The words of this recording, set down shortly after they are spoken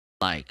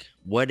Like,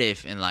 what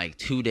if in like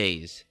 2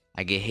 days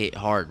I get hit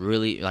hard,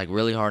 really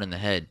hard in the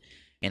head,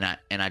 and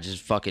I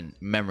just fucking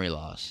memory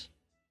loss.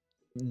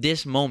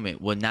 This moment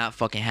would not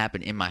fucking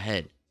happen in my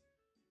head.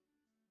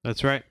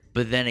 That's right.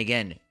 But then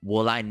again,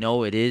 will I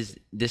know it is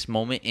this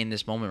moment in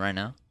this moment right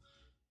now?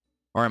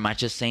 Or am I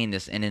just saying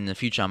this and in the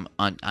future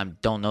I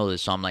don't know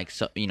this, so I'm like,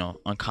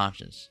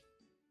 unconscious.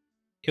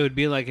 It would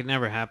be like it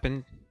never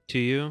happened to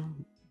you,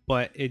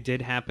 but it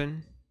did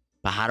happen.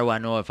 But how do I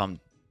know if I'm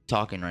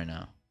talking right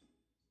now?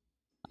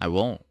 I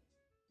won't.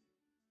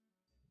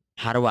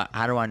 How do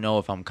I know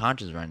if I'm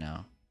conscious right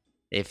now?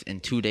 If in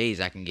 2 days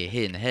I can get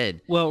hit in the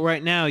head. Well,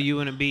 right now you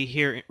wouldn't be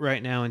here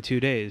right now in 2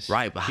 days.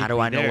 Right, but how do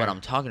I know what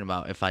I'm talking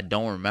about if I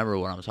don't remember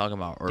what I'm talking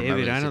about or David,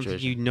 remember the I don't situation?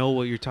 think you know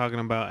what you're talking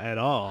about at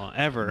all,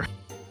 ever.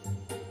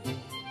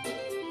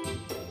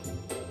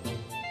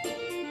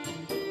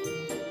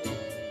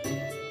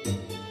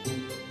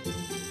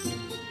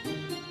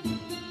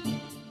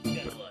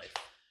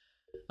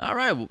 All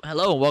right,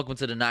 hello and welcome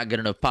to the Not Good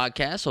Enough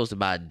podcast, hosted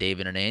by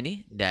David and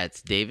Andy.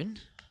 That's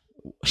David.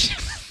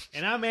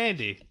 And I'm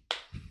Andy.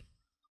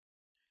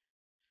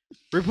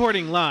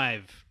 Reporting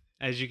live,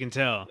 as you can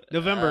tell,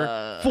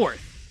 November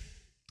 4th,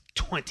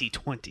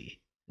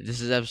 2020.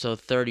 This is episode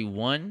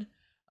 31.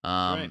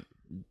 Right.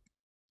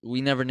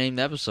 We never named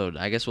the episode.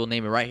 I guess we'll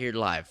name it right here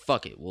live.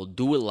 Fuck it. We'll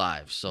do it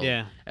live. So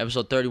Yeah.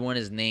 Episode 31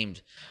 is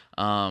named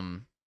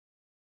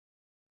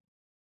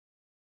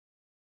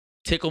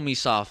Tickle Me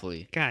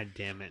Softly. God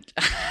damn it.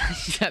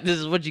 This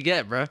is what you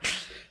get, bro.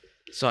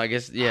 So I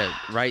guess, yeah,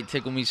 right,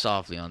 Tickle Me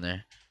Softly on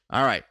there.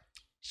 All right.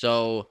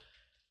 So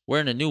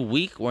we're in a new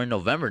week. We're in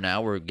November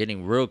now. We're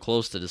getting real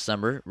close to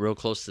December, real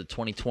close to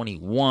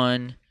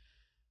 2021.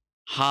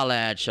 Holla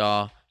at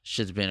y'all.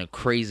 Shit's been a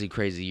crazy,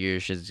 crazy year.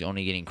 Shit's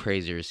only getting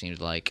crazier, it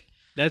seems like.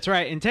 That's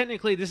right. And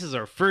technically, this is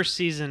our first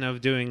season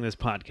of doing this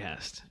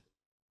podcast.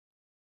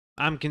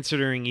 I'm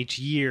considering each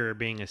year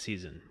being a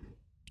season.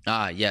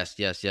 Ah, yes.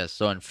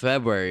 So in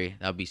February,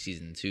 that'll be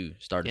season 2.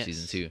 Start of Yes.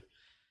 season 2.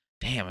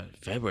 Damn,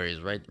 February is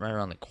right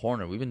around the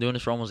corner. We've been doing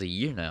this for almost a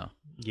year now.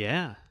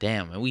 Yeah.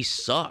 Damn, and we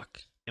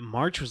suck. And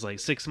March was like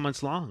 6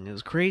 months long. It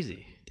was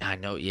crazy. I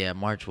know, yeah,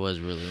 March was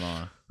really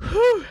long.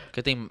 Whew.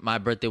 Good thing my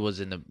birthday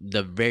was in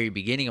the very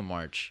beginning of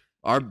March.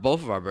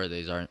 Both of our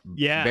birthdays are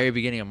Yeah. very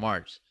beginning of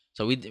March.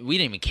 So we didn't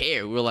even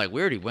care. We were like,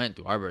 we already went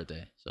through our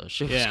birthday. So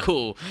shit was Yeah.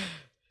 cool.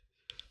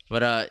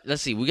 But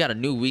let's see, we got a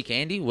new week,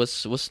 Andy.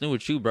 What's new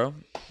with you, bro?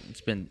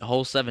 It's been a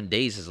whole 7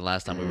 days since the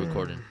last time we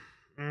recorded.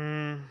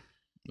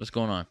 What's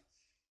going on?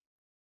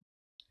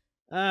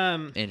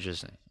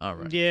 Interesting. All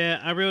right. Yeah,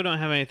 I really don't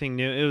have anything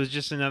new. It was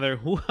just another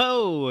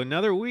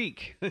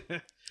week.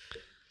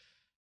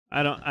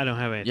 I don't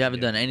have anything. You haven't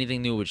new. done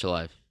anything new with your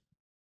life.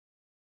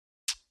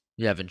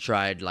 You haven't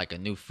tried like a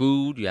new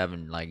food. You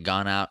haven't like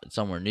gone out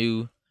somewhere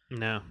new.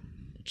 No.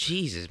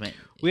 Jesus, man.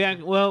 We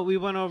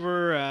went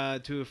over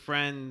to a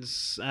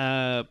friend's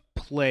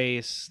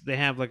place. They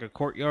have like a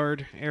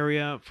courtyard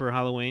area for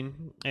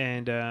Halloween,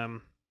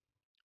 and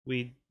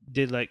we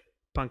did like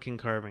pumpkin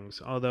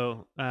carvings.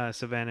 Although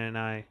Savannah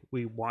and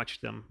we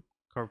watched them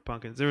carve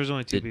pumpkins. There was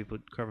only two people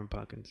carving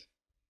pumpkins.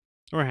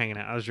 We're hanging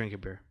out. I was drinking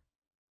beer.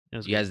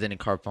 You guys didn't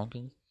carve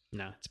pumpkins?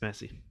 No, it's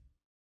messy.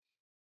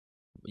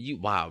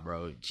 Wow,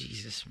 bro.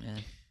 Jesus, man.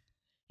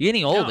 You're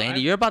getting old,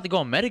 Andy. You're about to go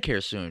on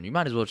Medicare soon. You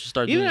might as well just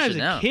start doing shit now.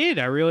 Even as a kid,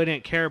 I really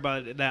didn't care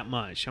about it that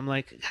much. I'm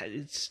like,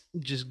 it's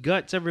just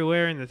guts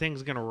everywhere, and the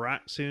thing's gonna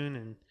rot soon.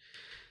 And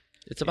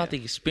it's about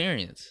the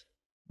experience,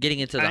 getting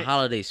into the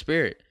holiday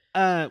spirit.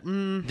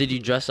 Did you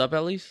dress up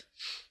at least?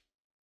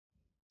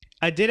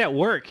 I did at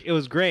work. It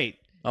was great.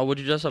 Oh,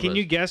 what'd you dress up as? Can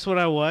you guess what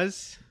I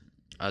was?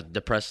 A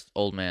depressed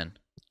old man.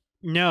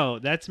 No,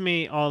 that's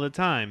me all the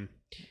time.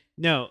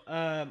 No,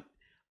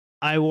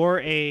 I wore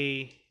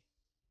a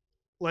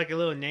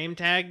little name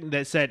tag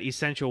that said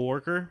essential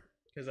worker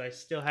because I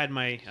still had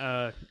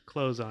my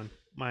clothes on,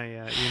 my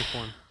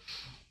uniform.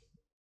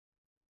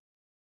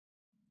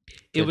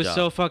 It was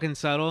so fucking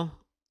subtle.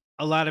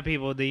 A lot of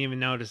people didn't even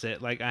notice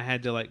it. Like I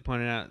had to like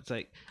point it out. It's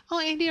like, oh,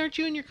 Andy, aren't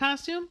you in your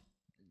costume?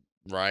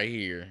 Right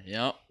here.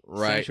 Yep.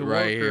 Right Essential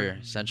worker, here.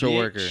 Essential bitch.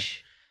 worker.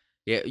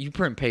 Yeah, you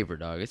print paper,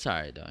 dog. It's all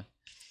right, dog.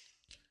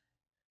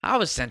 How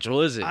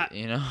essential is it?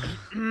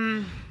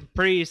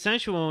 Pretty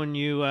essential when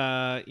you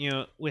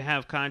we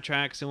have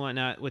contracts and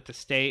whatnot with the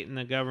state and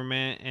the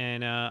government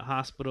and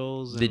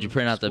hospitals. Did you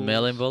print out schools. the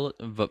mail-in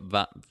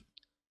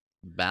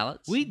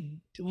ballots? We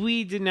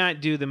did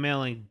not do the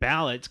mailing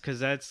ballots because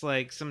that's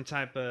like some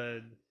type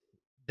of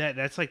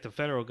that's like the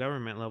federal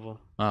government level.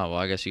 Oh well,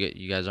 I guess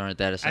you guys aren't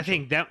that essential. I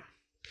think that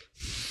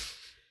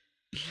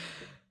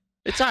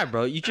it's all right,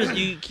 bro. You just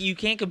you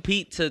can't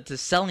compete to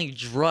selling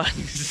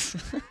drugs.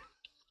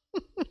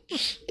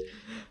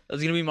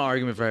 That's gonna be my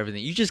argument for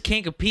everything. You just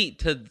can't compete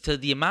to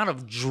the amount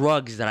of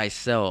drugs that I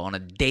sell on a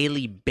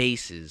daily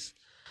basis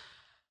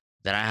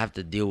that I have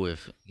to deal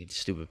with.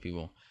 Stupid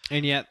people.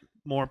 And yet,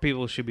 more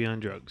people should be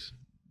on drugs.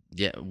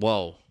 Yeah.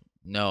 Whoa.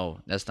 No,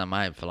 that's not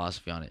my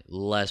philosophy on it.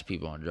 Less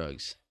people on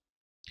drugs.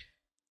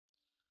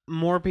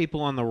 More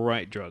people on the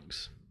right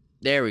drugs.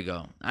 There we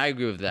go. I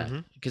agree with that. Mm-hmm.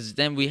 Because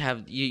then we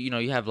have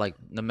you have like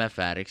the meth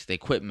addicts. They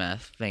quit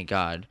meth, thank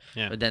God.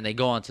 Yeah. But then they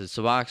go on to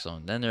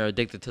Suboxone. Then they're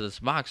addicted to the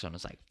Suboxone.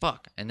 It's like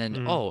fuck. And then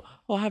Mhm.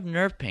 I have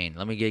nerve pain.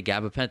 Let me get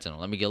gabapentin.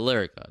 Let me get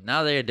Lyrica.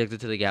 Now they're addicted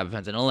to the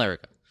gabapentin and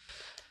Lyrica.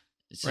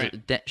 It's Right.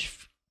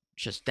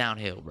 just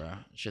downhill, bro.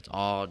 Shit's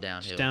all It's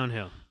downhill.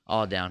 downhill.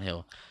 All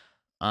downhill.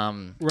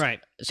 Right.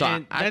 So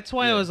and that's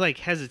why I yeah. was like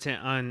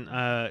hesitant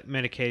on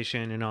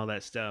medication and all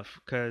that stuff,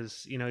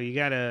 because you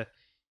gotta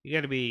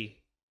be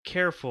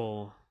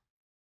careful,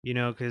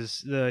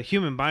 because the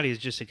human body is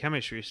just a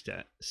chemistry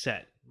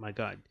set. My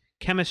God,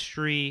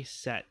 chemistry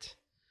set.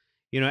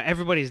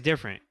 Everybody's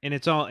different, and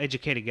it's all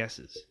educated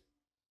guesses.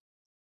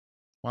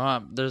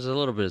 Well, there's a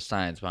little bit of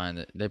science behind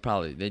it. They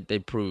probably they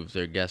prove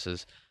their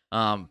guesses.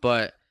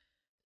 But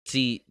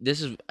see,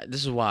 this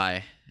is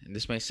why, and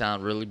this may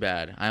sound really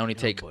bad. I only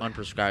take boy.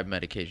 unprescribed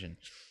medication.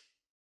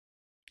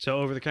 So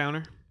over the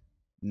counter.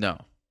 No.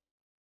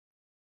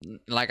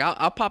 Like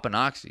I'll pop an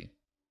oxy.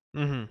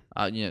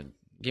 Mm-hmm.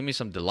 Give me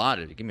some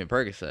Dilaudid, give me a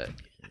Percocet,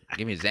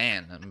 give me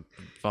Xan. I'm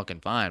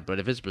fucking fine. But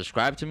if it's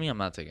prescribed to me, I'm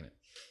not taking it.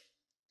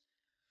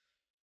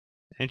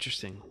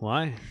 Interesting.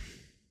 Why?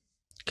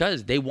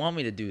 Cause they want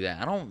me to do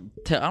that. I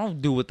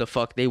don't do what the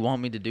fuck they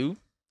want me to do.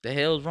 The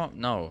hell's wrong?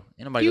 No,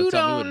 ain't nobody You gonna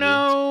tell me what don't to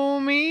know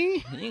me.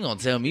 do. You ain't gonna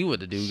tell me what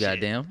to do. Shit.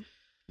 Goddamn,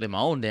 live my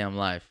own damn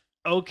life.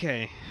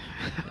 Okay.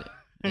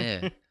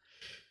 Yeah.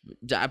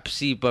 I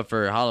see, but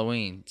for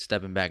Halloween,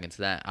 stepping back into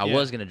that, I Yeah.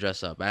 was gonna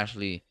dress up.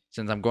 Actually,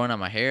 since I'm growing out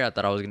my hair, I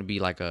thought I was gonna be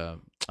like a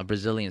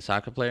Brazilian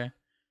soccer player.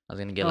 I was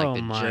gonna get like Oh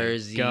the my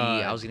jersey.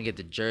 God. I was gonna get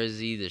the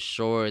jersey, the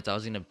shorts. I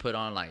was gonna put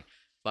on like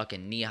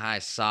fucking knee-high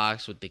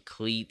socks with the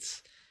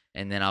cleats,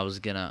 and then I was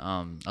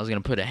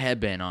gonna put a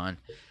headband on.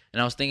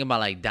 And I was thinking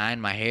about like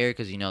dyeing my hair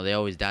because they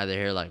always dye their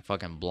hair like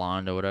fucking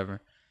blonde or whatever.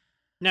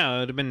 No, it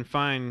would have been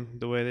fine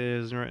the way it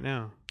is right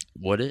now.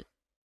 Would it?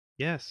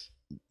 Yes.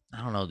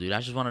 I don't know, dude.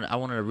 I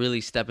wanted to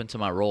really step into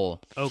my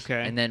role.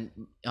 Okay. And then,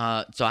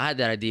 so I had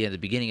that idea at the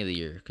beginning of the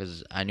year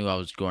because I knew I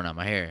was growing out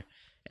my hair.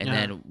 And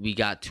then we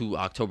got to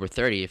October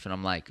 30th, and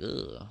I'm like,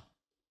 ugh.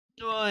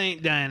 Well, I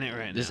ain't dying it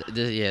right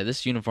now.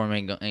 This uniform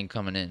ain't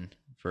coming in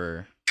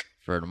for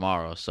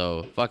tomorrow.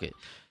 So fuck it.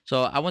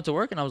 So I went to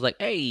work and I was like,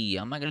 hey,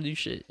 I'm not gonna do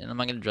shit, and I'm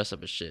not gonna dress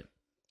up as shit.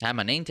 I had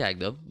my name tag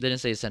though. Didn't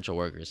say essential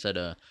worker. It said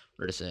what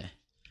did it say?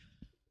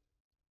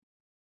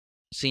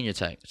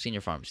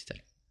 Senior pharmacy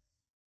tech.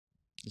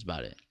 That's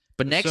about it.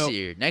 But next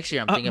year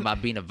I'm thinking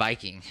about being a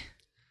Viking.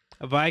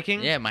 A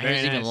Viking? Yeah, my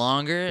hair's even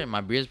longer, and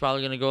my beard's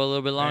probably gonna go a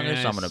little bit longer.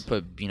 Very So I'm gonna nice.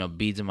 put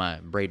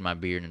braid my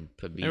beard and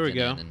put beads There we in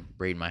go. it and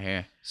braid my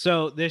hair.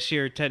 So this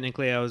year,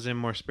 technically, I was in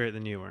more spirit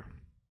than you were.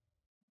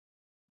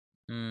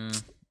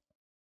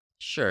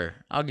 Sure,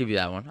 I'll give you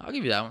that one. I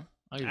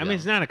mean,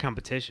 it's not a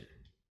competition.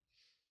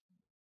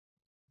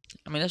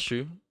 I mean, that's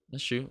true.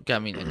 That's true. I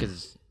mean,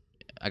 because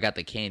I got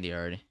the candy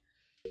already.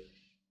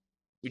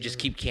 We just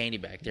keep candy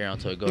back there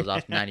until it goes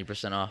off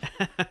 90% off.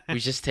 We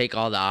just take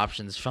all the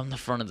options from the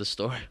front of the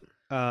store.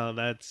 Oh,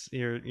 that's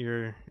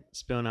you're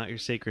spilling out your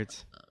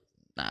secrets.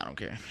 Nah, I don't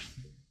care.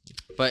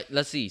 But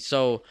let's see.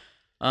 So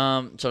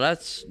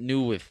that's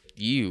new with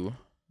you.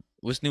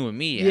 What's new with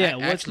me? Yeah,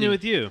 what's new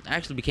with you? I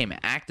actually became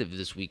active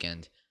this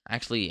weekend.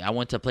 Actually, I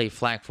went to play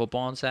flag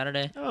football on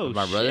Saturday with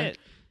my brother, shit.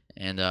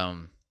 and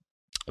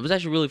it was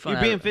actually really fun.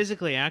 You're being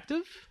physically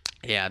active?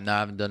 Yeah, no, I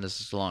haven't done this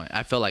in so long.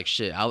 I felt like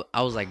shit.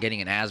 I was like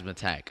getting an asthma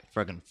attack.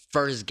 Fucking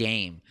first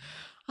game.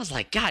 I was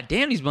like, God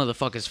damn, these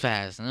motherfuckers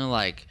fast. And they're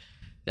like,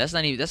 that's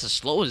the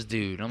slowest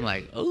dude. I'm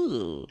like,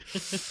 ooh.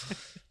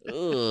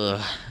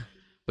 Ugh.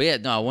 But yeah,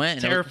 no, I went.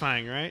 And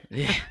Terrifying, right?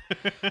 Yeah.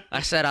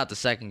 I sat out the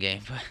second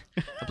game,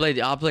 but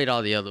I played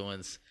all the other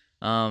ones.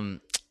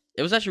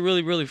 It was actually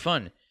really, really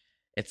fun.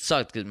 It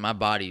sucked because my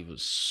body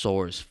was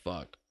sore as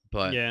fuck.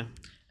 But Yeah.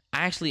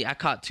 I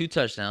caught 2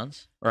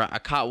 touchdowns, or I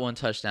caught 1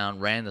 touchdown,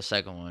 ran the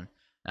second one.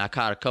 And I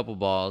caught a couple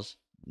balls,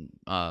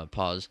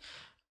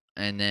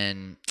 and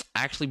then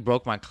I actually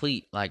broke my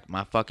cleat. Like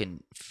my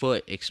fucking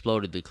foot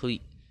exploded the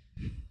cleat.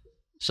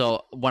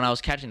 So when I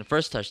was catching the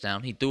first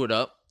touchdown, he threw it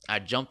up. I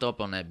jumped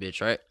up on that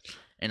bitch, right?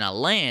 And I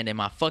land, and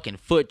my fucking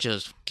foot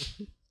just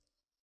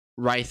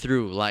right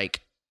through.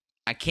 Like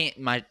I can't.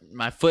 My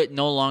foot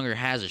no longer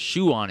has a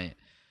shoe on it.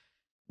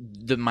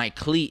 My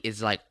cleat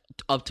is like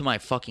up to my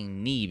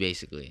fucking knee,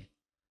 basically.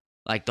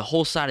 Like the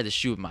whole side of the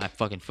shoe of my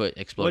fucking foot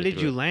exploded. What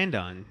did you land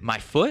on? My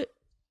foot?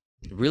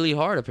 Really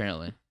hard,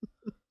 apparently.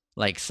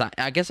 Like,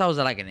 I guess I was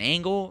at like an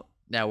angle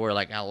that where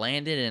like I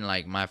landed and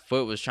like my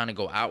foot was trying to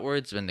go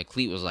outwards, and the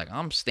cleat was like,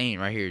 I'm staying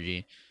right here,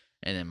 G.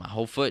 And then my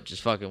whole foot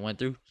just fucking went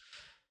through.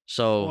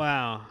 So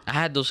Wow. I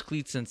had those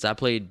cleats since I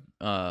played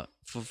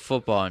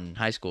football in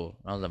high school.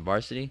 I was in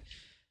varsity.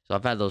 So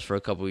I've had those for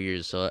a couple of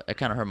years. So it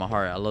kind of hurt my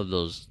heart. I love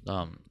those.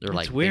 They're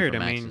like It's weird.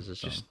 Vapor I mean, Maxes or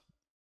something. just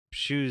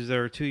shoes that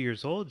are 2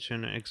 years old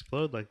shouldn't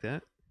explode like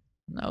that.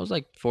 No, I was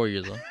like 4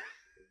 years old.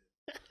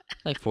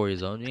 Like 4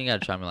 years old. You ain't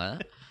gotta try me like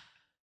that.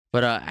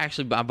 But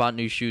actually, I bought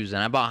new shoes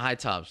and I bought high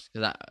tops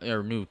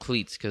or new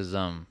cleats because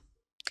I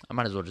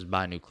might as well just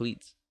buy new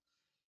cleats.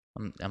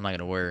 I'm not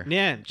gonna wear.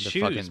 Yeah, the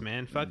shoes, fucking-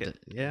 man. Fuck it.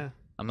 Yeah.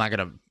 I'm not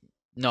gonna.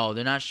 No,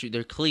 they're not shoe.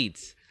 They're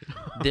cleats.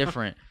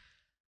 Different.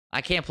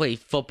 I can't play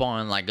football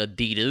in like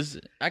Adidas.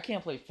 I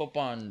can't play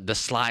football on the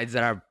slides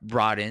that I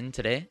brought in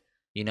today.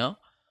 You know.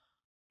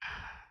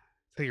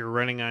 So you're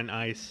running on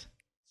ice.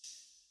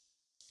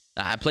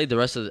 I played the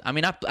rest of. I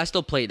mean, I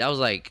still played. That was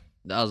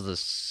the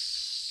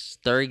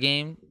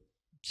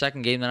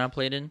second game that I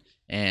played in,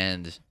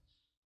 and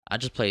I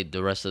just played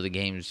the rest of the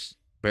games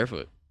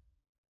barefoot.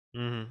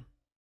 Mm-hmm.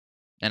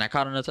 And I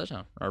caught another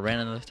touchdown or ran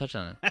another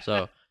touchdown.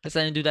 So I guess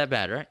I didn't do that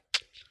bad, right?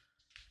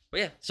 But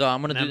yeah, so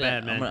I'm gonna Not do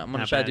that. bad, man. I'm gonna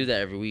Not try to bad. do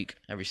that every week,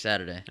 every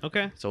Saturday.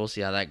 Okay. So we'll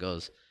see how that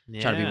goes.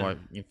 Yeah. Try to be more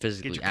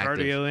physically Get your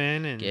active. cardio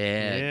in and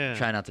Yeah.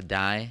 Try not to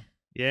die.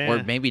 Yeah.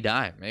 Or maybe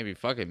die. Maybe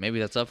fuck it. Maybe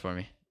that's up for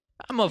me.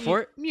 I'm up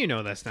for it. You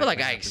know that's I not. feel like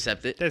gonna I happen.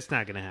 accept it. That's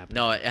not gonna happen.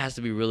 No, it has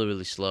to be really,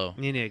 really slow.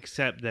 You need to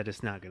accept that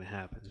it's not gonna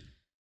happen.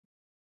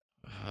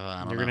 I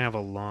don't You're know. gonna have a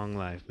long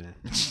life, man.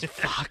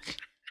 Fuck.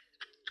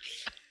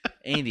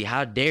 Andy,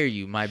 how dare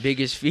you? My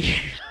biggest fear.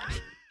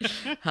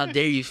 How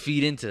dare you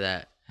feed into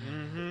that?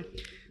 Mm-hmm.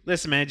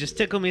 Listen, man, just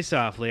tickle me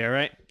softly, all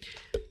right?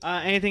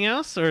 Anything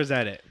else, or is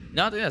that it?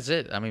 No, I think that's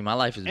it. I mean, my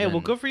life has Hey, been.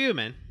 well, good for you,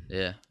 man.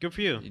 Yeah. Good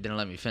for you. You didn't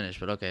let me finish,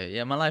 but okay.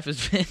 Yeah, my life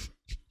has been.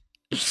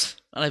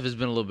 My life has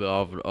been a little bit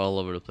all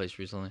over the place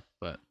recently,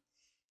 but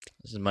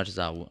as much as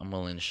I'm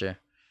willing to share.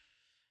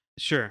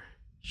 Sure.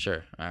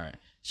 Sure. All right.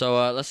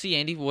 So let's see,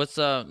 Andy. Let's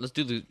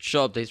do the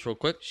show updates real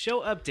quick.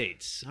 Show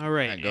updates. All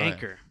right, Alright, go ahead.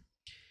 Anchor.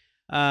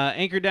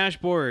 Anchor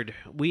dashboard.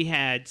 We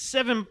had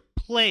 7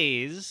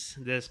 plays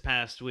this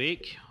past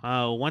week.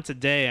 Once a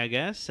day, I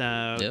guess.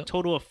 Yep.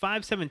 Total of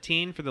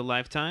 517 for the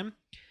lifetime.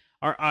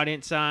 Our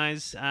audience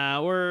size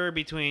were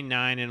between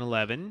 9 and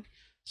 11,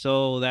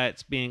 so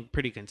that's being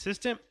pretty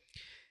consistent.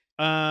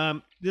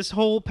 This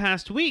whole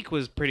past week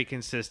was pretty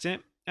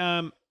consistent.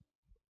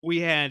 We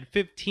had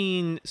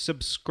 15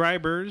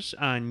 subscribers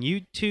on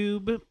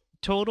YouTube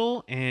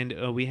total,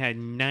 and we had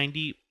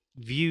 90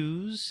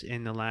 views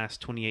in the last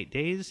 28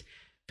 days.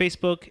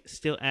 Facebook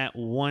still at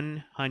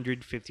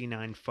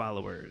 159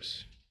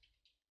 followers.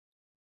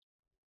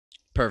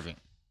 Perfect.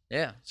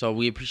 Yeah. So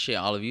we appreciate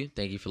all of you.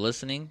 Thank you for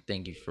listening.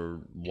 Thank you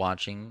for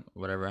watching.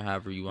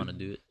 However you want to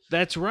do it.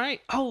 That's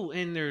right. Oh,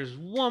 and there's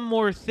one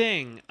more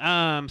thing.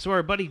 So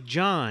our buddy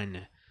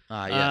John.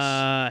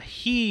 Yes.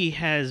 He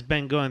has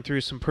been going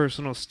through some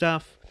personal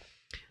stuff.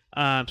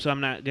 So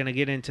I'm not gonna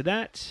get into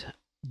that.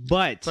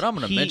 But I'm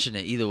gonna mention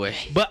it either way.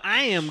 But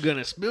I am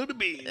gonna spill the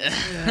beans.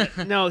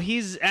 No,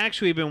 he's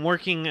actually been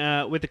working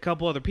with a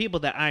couple other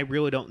people that I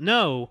really don't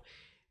know.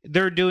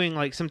 They're doing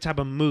like some type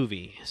of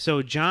movie.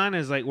 So John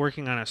is like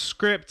working on a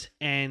script,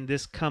 and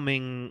this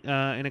coming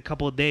in a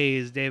couple of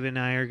days, David and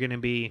I are gonna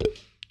be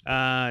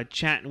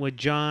chatting with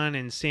John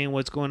and seeing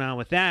what's going on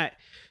with that.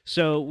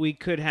 So we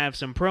could have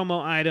some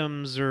promo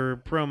items or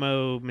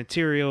promo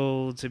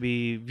material to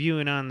be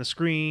viewing on the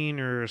screen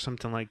or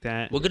something like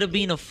that. We're gonna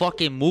be in a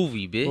fucking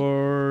movie, bitch.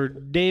 Or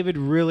David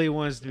really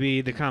wants to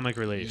be the comic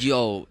relief.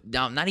 Yo,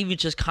 now not even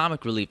just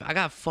comic relief. I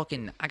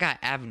got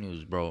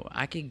avenues, bro.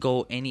 I could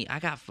go any.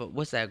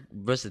 What's that?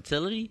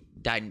 Versatility,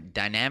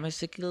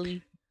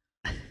 dynamically.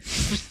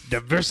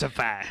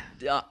 Diversify.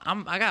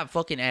 I got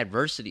fucking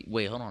adversity.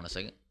 Wait, hold on a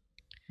second.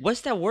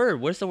 What's that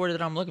word? What's the word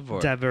that I'm looking for?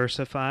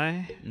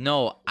 Diversify.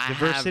 No,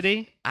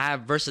 Diversity. I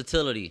have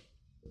versatility.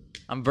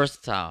 I'm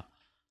versatile,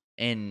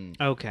 and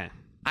Okay.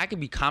 I could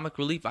be comic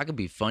relief. I could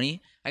be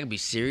funny. I could be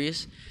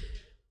serious.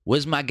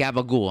 Where's my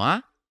gabagool,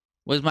 huh?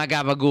 Where's my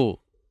gabagool?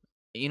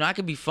 You know, I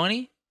could be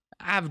funny.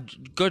 I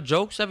have good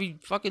jokes every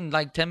fucking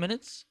like 10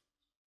 minutes.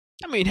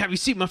 I mean, have you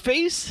seen my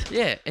face?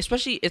 Yeah,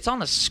 especially it's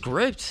on a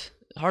script.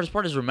 The hardest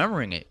part is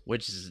remembering it,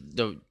 which is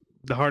the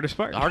hardest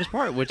part. The hardest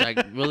part, which I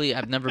really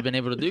have never been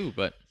able to do.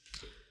 But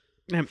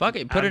fuck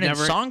it, put I've it in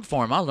never- song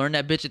form. I'll learn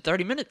that bitch in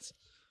 30 minutes.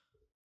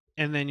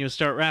 And then you'll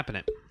start rapping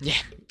it. Yeah.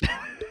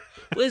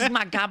 Where's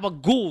my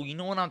gabagool? You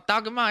know what I'm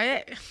talking about?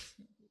 Yeah.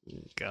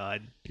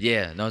 God.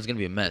 Yeah, no, it's gonna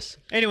be a mess.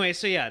 Anyway,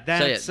 so yeah,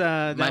 that's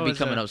that might be was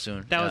coming up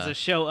soon. That was a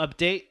show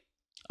update.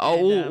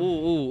 Oh, And,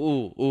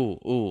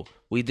 ooh.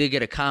 We did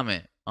get a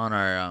comment on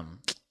our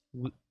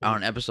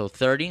on episode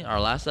 30, our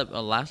last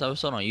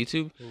episode on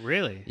YouTube.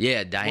 Really?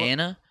 Yeah,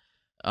 Diana,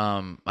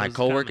 my was the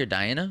coworker comment?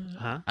 Diana.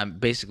 Huh? I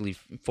basically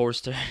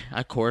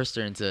I coerced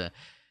her into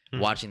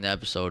watching the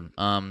episode.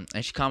 And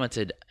she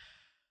commented,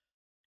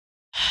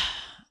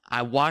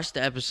 I watched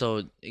the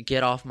episode.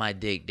 Get off my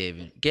dick,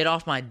 David. Get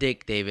off my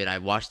dick, David. I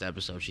watched the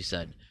episode, she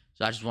said.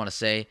 So I just want to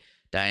say,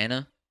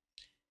 Diana,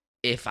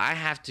 if I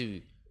have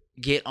to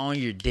get on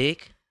your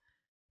dick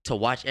to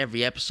watch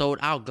every episode,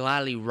 I'll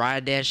gladly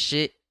ride that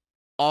shit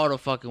all the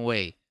fucking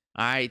way.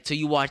 All right? Till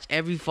you watch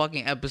every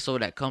fucking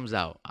episode that comes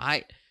out. All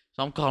right?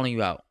 So I'm calling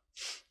you out.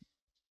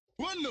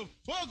 What the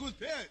fuck was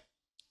that?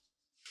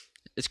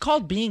 It's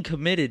called being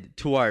committed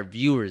to our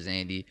viewers,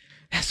 Andy.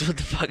 That's what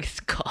the fuck it's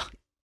called.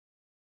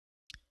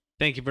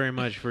 Thank you very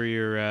much for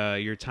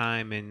your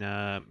time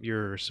and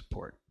your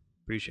support.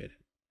 Appreciate it.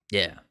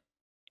 Yeah.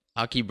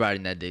 I'll keep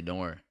riding that dick. Don't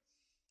worry.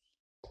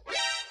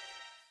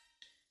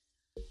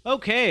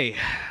 Okay,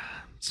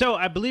 so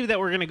I believe that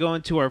we're gonna go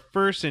into our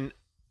first and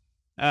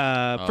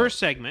First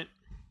segment.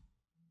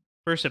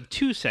 First of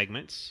 2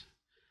 segments.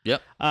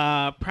 Yep.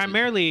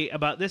 Primarily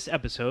about this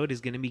episode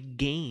is going to be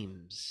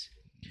games.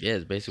 Yeah,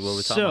 it's basically what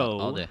we're talking about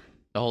all day.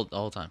 The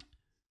whole time.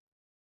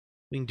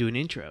 We can do an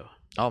intro.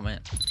 Oh,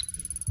 man.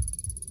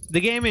 The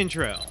game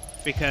intro.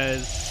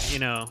 Because, you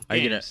know, Are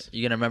you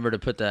gonna remember to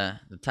put the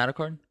title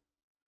card?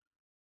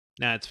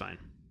 Nah, it's fine.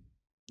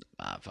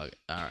 Ah, fuck it.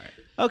 All right.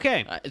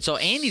 Okay. So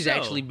Andy's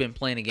actually been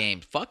playing a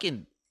game.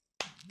 Fucking.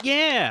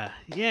 Yeah.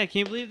 Can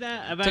you believe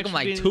that? Took him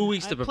like 2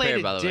 weeks to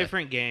prepare, by the way. Played a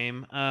different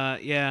game.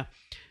 Yeah.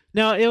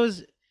 No, it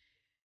was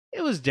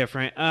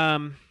different.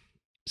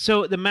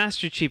 So the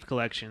Master Chief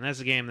Collection, that's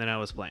the game that I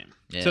was playing.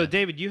 Yeah. So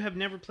David, you have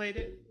never played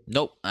it?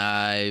 Nope.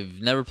 I've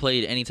never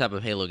played any type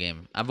of Halo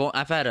game.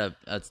 I've had a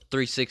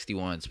 360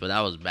 once, but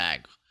that was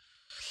bad.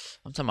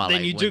 I'm talking about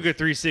then you took a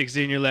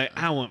 360 and you're like,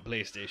 I want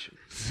PlayStation.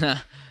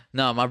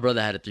 No, my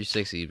brother had a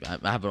 360.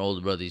 I have an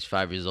older brother. He's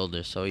 5 years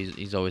older, so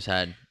he's always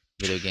had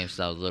video games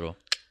since I was little.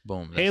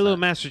 Boom. Halo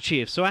Master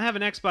Chief. So I have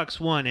an Xbox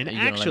One, and Are you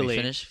gonna actually, let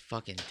me finish?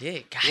 Fucking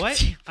dick. God what?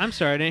 damn. I'm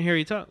sorry, I didn't hear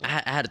you talk.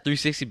 I had a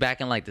 360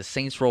 back in like the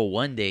Saints Row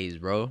 1 days,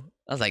 bro.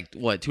 That was like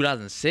what,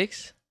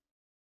 2006?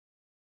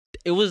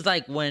 It was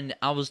like when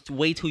I was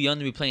way too young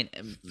to be playing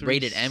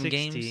rated M 360,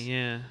 games.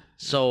 Yeah.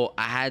 So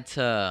I had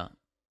to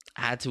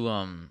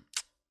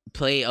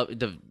play up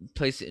the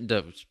PlayStation,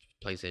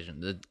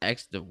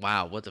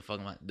 wow, what the fuck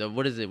am I?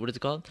 What is it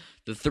called?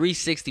 The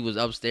 360 was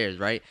upstairs,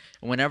 right?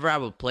 And whenever I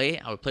would play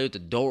with the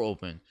door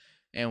open,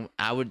 and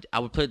I would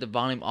play the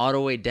volume all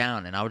the way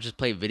down, and I would just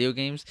play video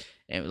games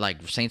and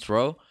like Saints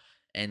Row,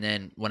 and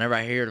then whenever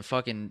I hear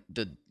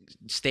the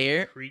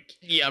stair, Creak.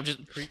 yeah, I'm just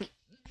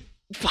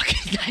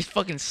I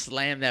fucking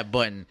slammed that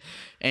button,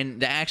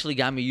 and that actually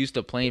got me used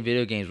to playing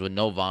video games with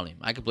no volume.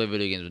 I could play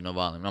video games with no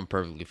volume. I'm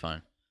perfectly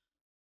fine.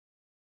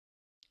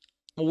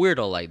 I'm a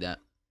weirdo like that.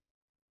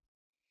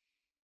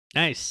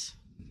 Nice.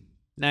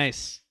 All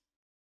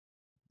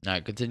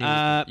right, continue.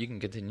 You can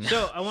continue now.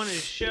 So I wanted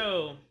to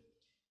show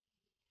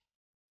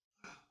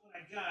what I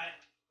got.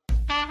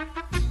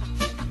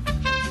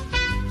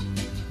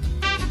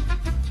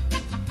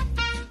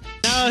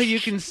 Now you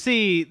can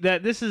see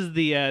that this is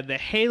the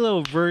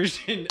Halo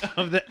version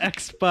of the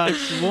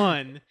Xbox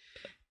One,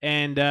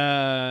 and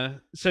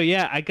so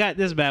yeah, I got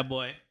this bad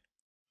boy,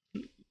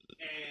 and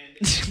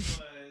it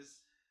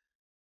was.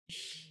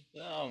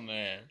 Oh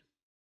man.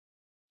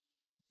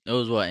 It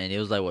was what? And it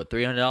was like what,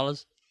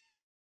 $300?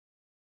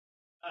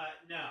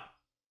 No.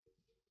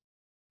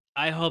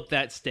 I hope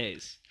that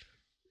stays.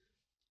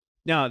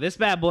 No, this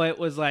bad boy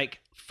was like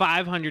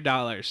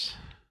 $500.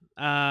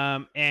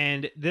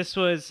 And this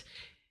was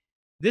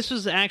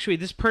actually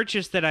this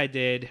purchase that I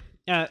did.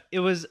 It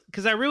was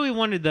because I really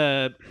wanted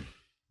the.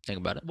 Think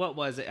about it. What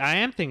was it? I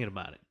am thinking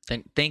about it.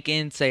 Think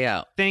in, say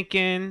out.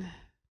 Thinking,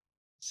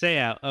 say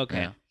out.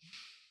 Okay. Yeah.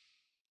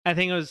 I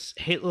think it was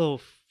Halo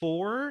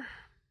 4.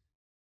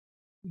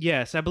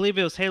 Yes, I believe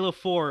it was Halo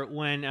 4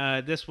 when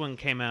this one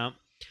came out.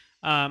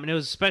 And it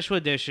was a special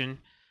edition,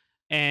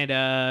 and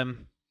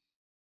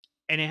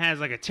it has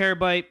like a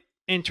terabyte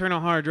internal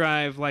hard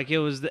drive. Like it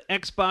was the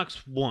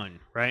Xbox One,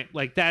 right?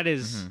 Like that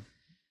is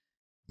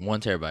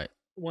 1 terabyte.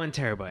 1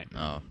 terabyte.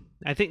 Oh,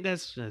 I think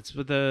that's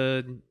what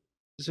the.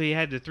 So you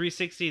had the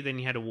 360, then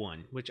you had a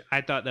 1, which I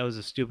thought that was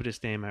the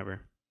stupidest name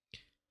ever.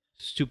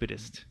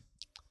 Stupidest.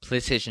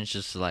 PlayStation's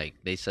just like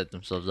they set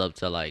themselves up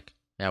to like,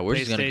 yeah, we're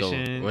just gonna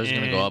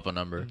go up a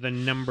number. The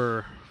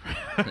number.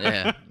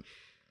 Yeah.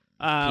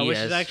 Which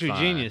is actually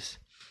genius.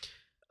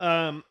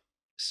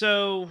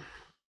 So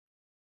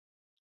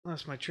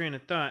lost my train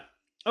of thought.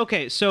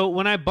 Okay, so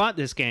when I bought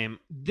this game,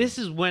 this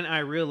is when I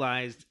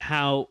realized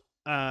how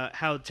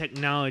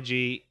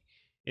technology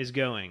is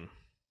going.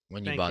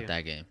 When you bought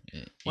that game.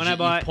 When I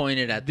bought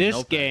pointed at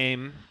this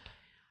game,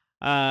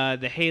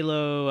 the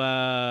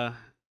Halo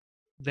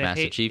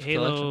Master Chief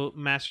Halo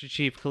Master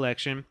Chief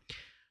Collection.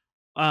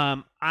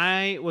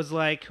 I was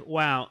like,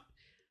 wow.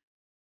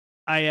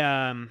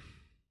 I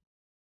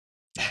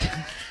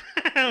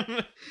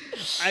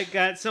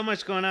got so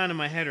much going on in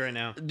my head right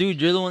now.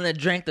 Dude, you're the one that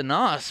drank the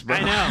nos, bro.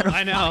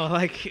 I know.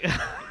 Like,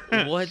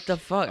 what the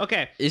fuck?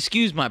 Okay.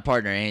 Excuse my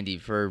partner Andy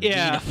for being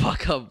a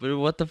fuck up, but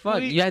what the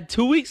fuck? You had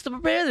 2 weeks to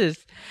prepare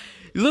this.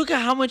 Look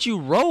at how much you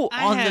wrote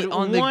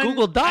on the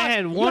Google Doc. I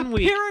had 1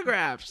 week.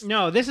 Paragraphs.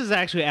 No, this is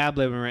actually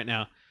ad-libbing right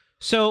now.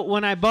 So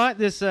when I bought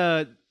this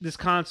this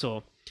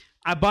console,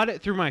 I bought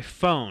it through my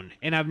phone,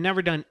 and I've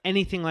never done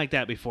anything like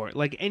that before.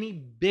 Like any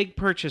big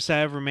purchase I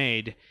ever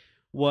made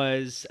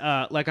was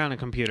like on a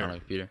computer. On a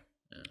computer.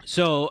 Yeah.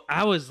 So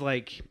I was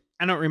like,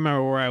 I don't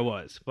remember where I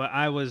was, but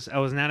I was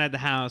not at the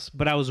house,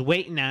 but I was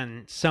waiting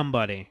on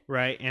somebody,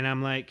 right? And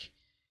I'm like,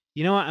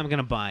 you know what? I'm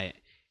gonna buy it.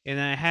 And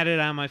I had it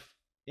on my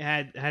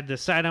had the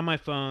site on my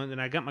phone, and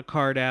I got my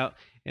card out,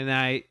 and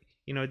I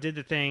did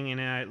the thing,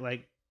 and I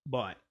like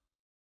bought.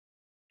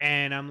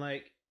 And I'm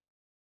like,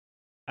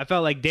 I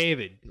felt like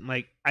David.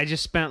 Like I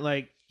just spent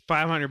like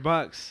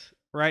 $500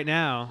 right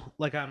now,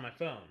 like on my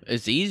phone.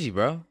 It's easy,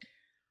 bro.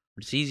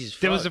 It's easy as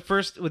fuck.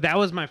 That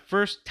was my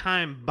first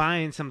time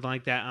buying something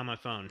like that on my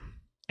phone,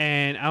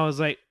 and I was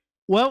like,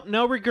 Well,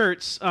 no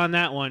regrets on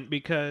that one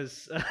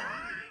because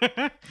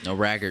No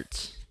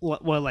raggarts.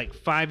 well, like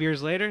 5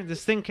 years later,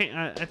 this thing came.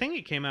 I think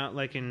it came out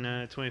like in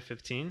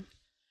 2015.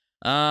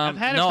 I've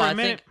had it No, for a I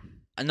minute.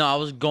 think no, I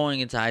was going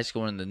into high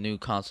school when the new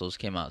consoles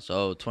came out.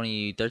 So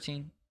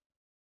 2013,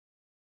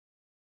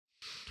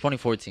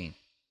 2014,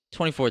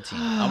 2014.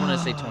 I'm gonna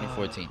say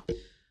 2014.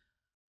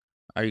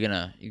 Are you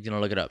gonna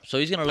look it up? So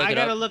he's gonna look I it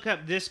gotta up. look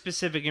up this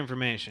specific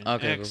information.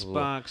 Okay, cool, cool, cool.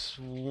 Xbox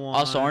One.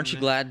 Also, aren't you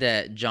glad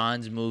that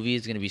John's movie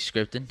is gonna be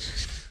scripted?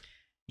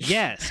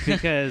 Yes,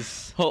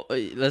 because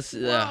Let's.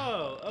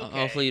 whoa, okay.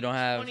 Hopefully you don't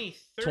have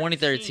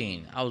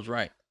 2013. I was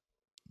right.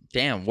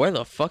 Damn, where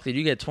the fuck did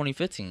you get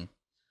 2015?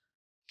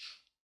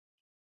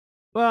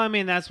 Well, I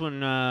mean that's when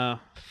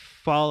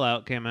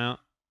Fallout came out.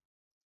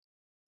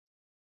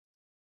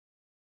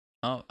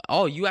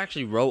 Oh, you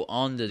actually wrote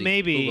on the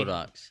Maybe. Google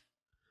Docs.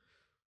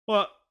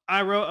 Well,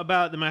 I wrote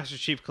about the Master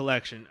Chief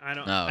Collection. I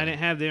Oh. didn't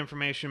have the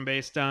information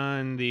based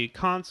on the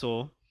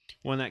console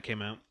when that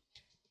came out.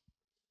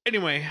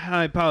 Anyway,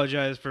 I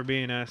apologize for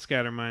being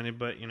scatterminded,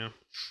 but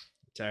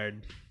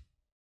tired.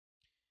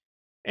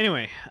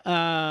 Anyway,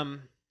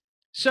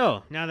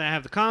 so now that I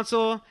have the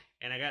console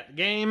and I got the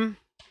game,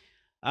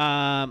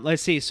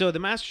 let's see. So the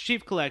Master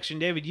Chief Collection,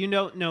 David, you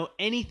don't know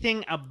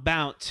anything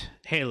about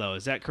Halo,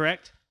 is that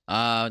correct?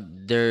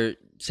 They're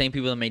same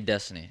people that made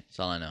Destiny. That's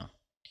all I know.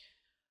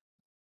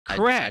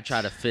 Correct. I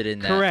try to fit in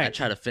that. Correct. I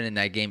try to fit in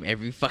that game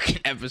every fucking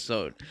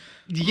episode.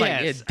 I'm like,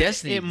 Yes, yeah,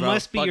 Destiny. it bro.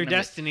 must be Fuck your them.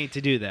 destiny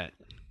to do that.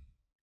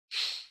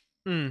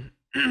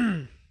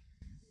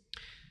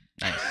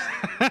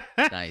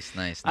 Nice.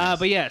 Nice.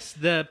 But yes,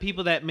 the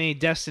people that made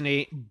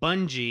Destiny,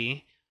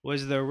 Bungie,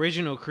 was the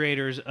original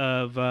creators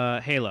of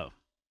Halo,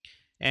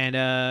 and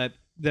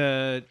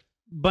the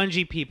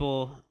Bungie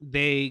people,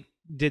 they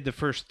did the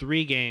first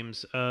 3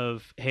 games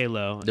of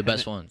Halo, the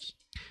best ones.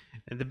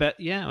 and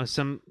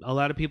a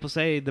lot of people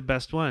say the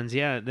best ones.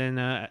 Yeah,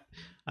 then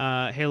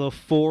Halo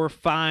 4,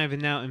 5,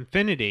 and now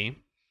Infinity.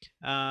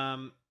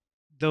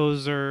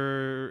 Those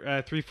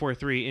are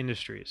 343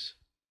 Industries,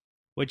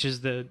 which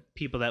is the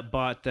people that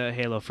bought the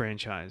Halo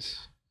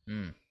franchise.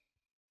 So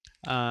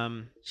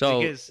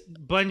because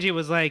Bungie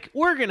was like,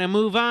 we're gonna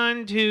move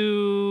on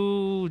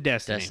to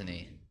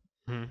Destiny.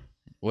 Mhm.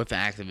 with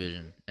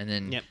Activision, and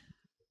then Yep.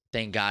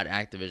 thank God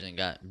Activision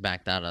got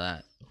backed out of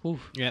that. Whew.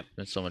 Yep.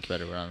 It's so much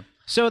better around.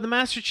 So the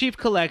Master Chief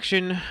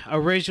Collection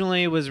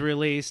originally was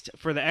released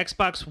for the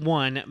Xbox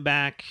One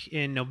back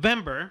in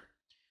November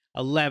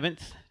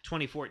 11th,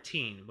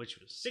 2014, which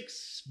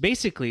was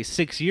basically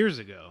 6 years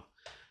ago.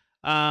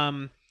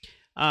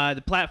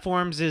 The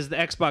platforms is the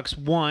Xbox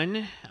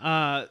One,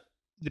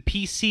 the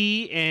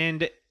PC,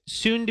 and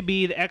soon to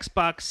be the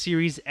Xbox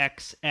Series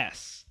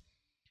XS.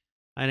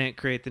 I didn't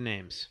create the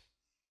names.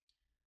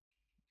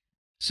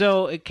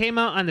 So it came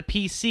out on the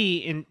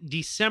PC in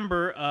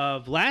December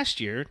of last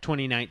year,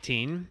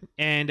 2019,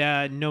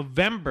 and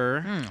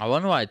November. I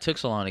wonder why it took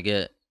so long to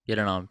get it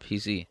on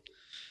PC.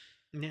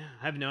 Yeah,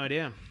 I have no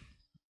idea.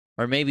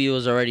 Or maybe it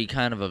was already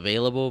kind of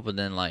available, but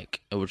then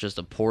like it was just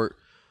a port.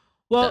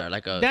 Well,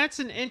 like a, that's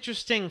an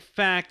interesting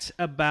fact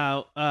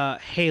about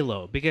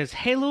Halo, because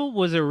Halo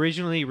was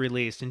originally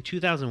released in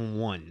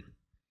 2001.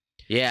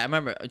 yeah, I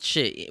remember.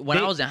 Shit, when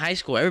I was in high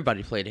school,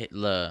 everybody played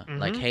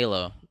like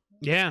Halo.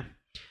 Yeah.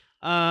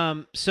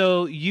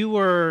 So you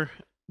were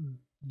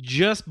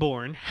just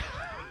born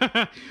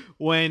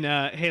when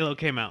Halo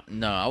came out.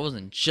 No, I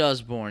wasn't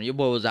just born. Your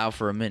boy was out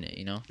for a minute,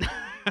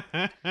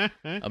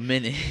 a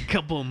minute.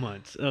 Couple of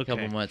months. Okay.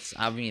 Couple months.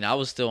 I mean, I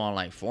was still on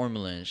like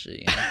formula and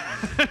shit.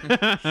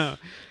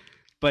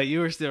 But you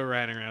were still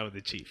riding around with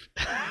the chief.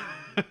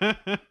 I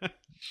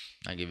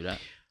give you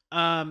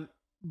that.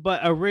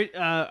 But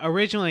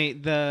originally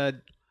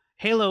the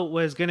Halo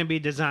was going to be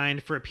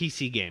designed for a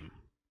PC game,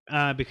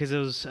 because it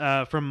was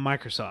from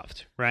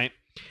Microsoft, right?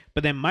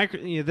 But then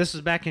this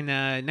was back in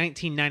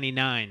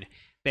 1999.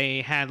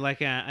 They had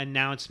like an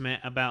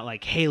announcement about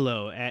like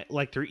Halo at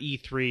like their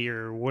E3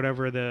 or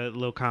whatever the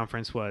little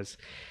conference was.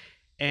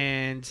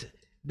 And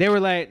they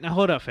were like, now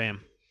hold up, fam.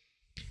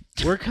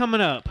 We're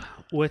coming up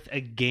with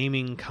a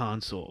gaming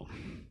console,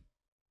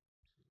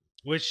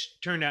 which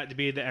turned out to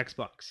be the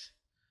Xbox.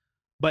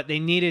 But they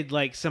needed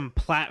like some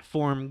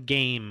platform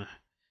game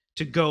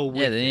to go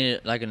with. Yeah, they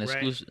needed like an right?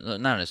 exclusive,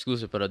 not an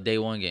exclusive, but a day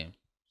one game.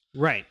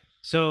 Right.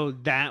 So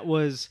that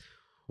was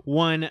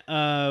one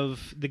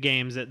of the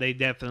games that they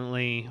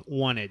definitely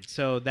wanted.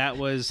 So that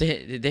was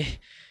They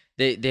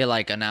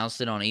like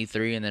announced it on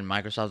E3, and then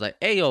Microsoft's like,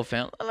 "Hey, yo,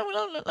 fam,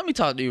 let me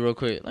talk to you real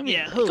quick. Let me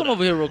come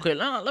over here real quick.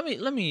 Let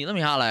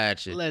me holler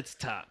at you. Let's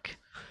talk."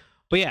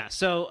 But yeah,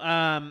 so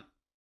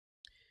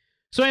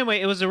anyway,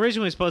 it was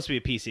originally supposed to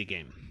be a PC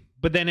game,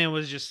 but then it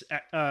was just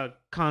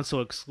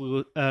console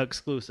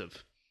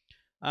exclusive.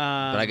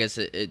 But I guess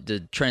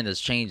the trend has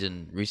changed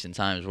in recent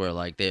times, where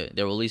like they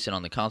release it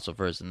on the console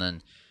first, and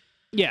then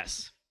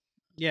yes,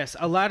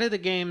 a lot of the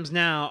games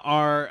now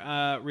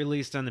are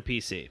released on the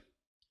PC.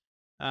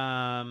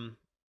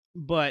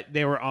 But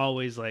they were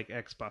always like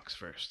Xbox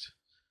first.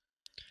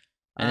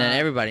 and then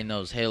everybody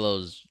knows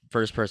Halo's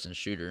first person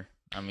shooter.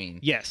 I mean,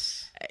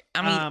 Yes.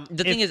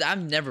 the thing is,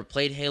 I've never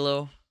played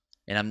Halo,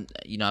 and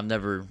I've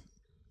never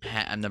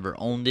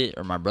owned it,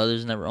 or my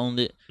brother's never owned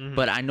it,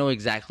 but I know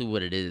exactly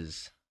what it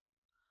is.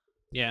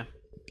 Yeah.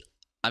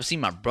 I've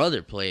seen my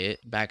brother play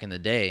it back in the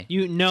day.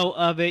 You know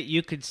of it.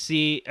 You could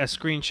see a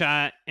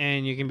screenshot,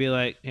 and you can be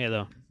like,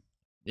 Halo.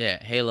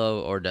 Yeah,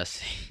 Halo or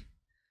Destiny.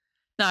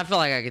 No, I feel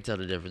like I could tell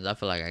the difference.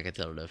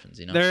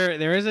 You know?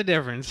 There is a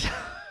difference.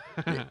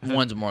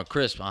 One's more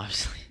crisp,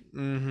 obviously.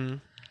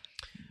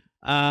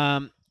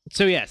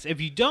 So yes,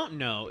 if you don't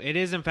know, it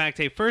is in fact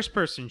a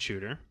first-person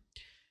shooter.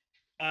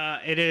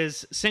 It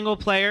is single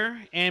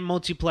player and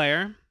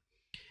multiplayer.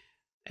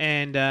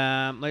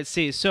 And let's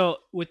see. So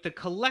with the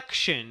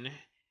collection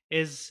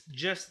is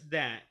just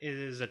that. It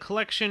is a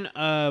collection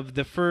of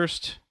the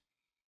first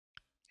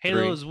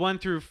Halos 1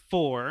 through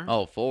 4.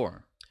 Oh,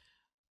 4.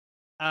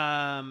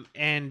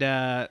 And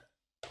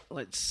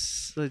let's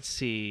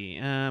see.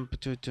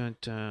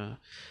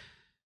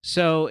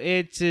 So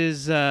it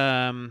is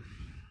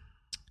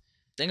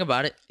Think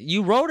about it.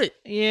 You wrote it.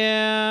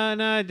 Yeah,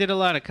 no, I did a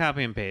lot of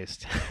copy and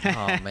paste.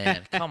 Oh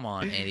man, come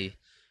on, Andy.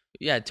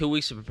 You had 2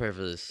 weeks to prepare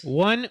for this.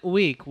 1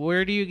 week.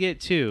 Where do you get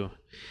 2?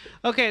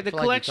 Okay, the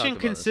collection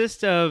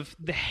consists of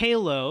the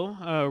Halo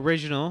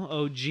original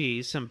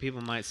OG, some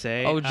people might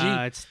say. OG.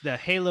 It's the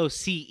Halo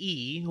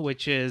CE,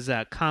 which is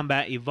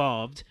Combat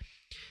Evolved.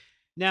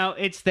 Now,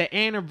 it's the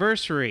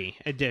Anniversary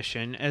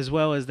Edition, as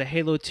well as the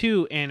Halo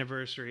 2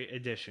 Anniversary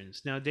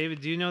Editions. Now,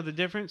 David, do you know the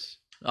difference?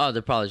 Oh,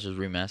 they're probably just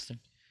remastered.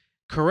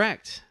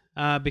 Correct,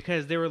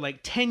 because they were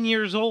like 10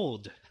 years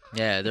old.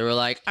 Yeah, they were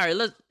like, all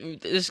right,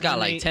 this got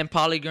like 10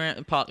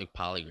 polygons. What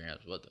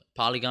the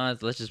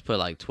polygons? Let's just put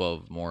like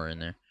 12 more in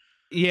there.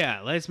 Yeah,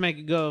 let's make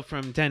it go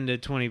from 10 to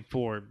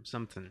 24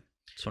 something.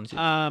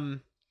 22.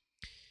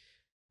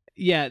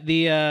 Yeah,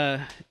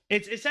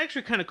 it's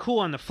actually kind of cool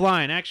on the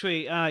fly, and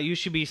actually you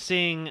should be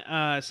seeing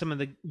some of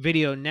the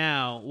video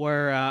now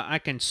where I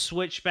can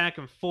switch back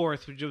and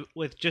forth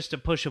with just a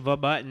push of a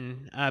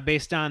button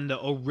based on the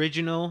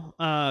original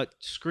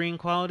screen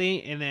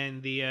quality and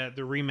then the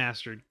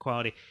remastered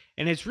quality.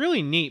 And it's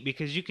really neat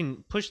because you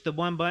can push the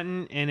one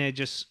button and it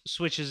just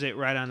switches it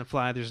right on the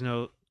fly. There's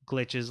no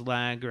glitches,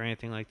 lag, or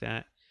anything like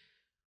that,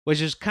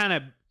 which is kind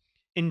of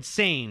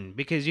insane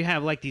because you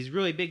have like these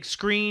really big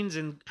screens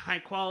and high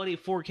quality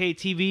 4K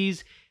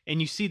TVs, and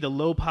you see the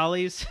low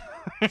polys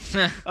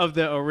of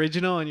the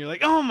original, and you're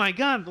like, oh my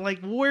god, like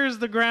where's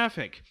the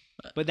graphic?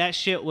 But that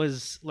shit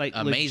was like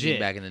amazing legit.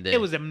 back in the day.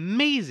 It was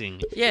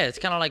amazing. Yeah, it's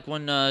kind of like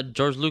when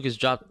George Lucas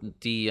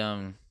dropped the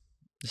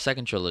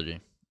second trilogy.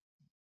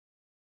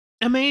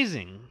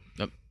 Amazing.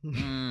 I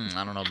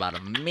don't know about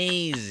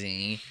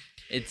amazing.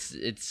 It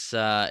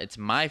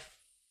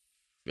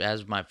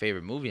has my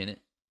favorite movie in it.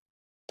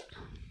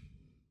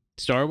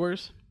 Star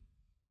Wars?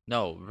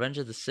 No, Revenge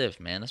of the Sith,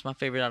 man. That's my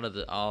favorite out of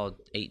all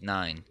 8,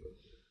 9.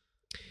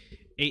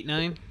 8,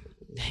 9?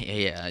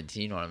 Yeah,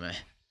 you know what I mean.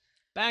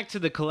 Back to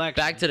the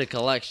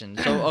collection.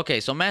 So,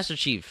 okay, so Master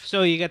Chief.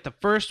 So you got the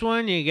first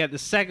one, you got the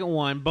second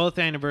one, both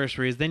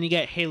anniversaries. Then you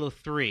got Halo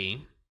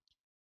 3.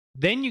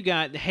 Then you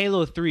got the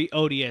Halo 3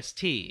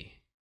 ODST.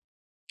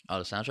 Oh,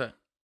 the soundtrack?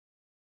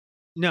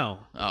 No.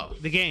 Oh.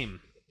 The game.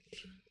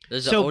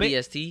 There's an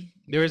ODST?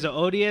 There is an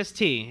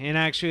ODST, and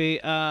actually,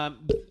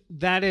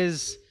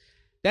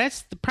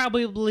 that's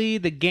probably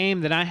the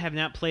game that I have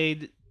not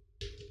played.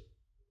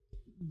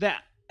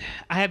 That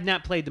I have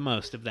not played the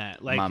most of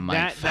that. Like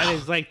that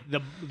is like the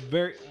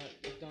very.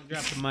 Don't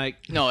drop the mic.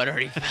 No, it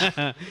already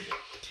fell.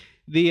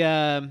 The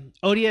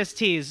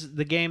ODST is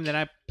the game that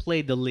I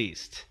played the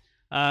least.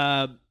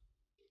 Trying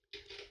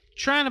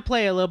to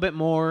play a little bit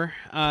more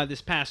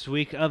this past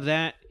week of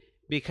that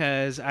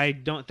because I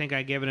don't think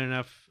I gave it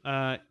enough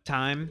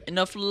time.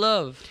 Enough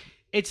love.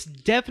 It's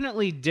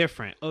definitely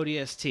different,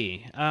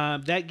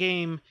 ODST. That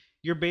game,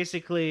 you're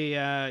basically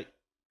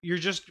you're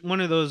just one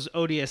of those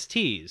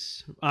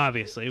ODSTs,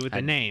 obviously, with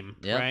the name,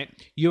 right?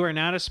 You are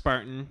not a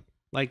Spartan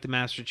like the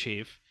Master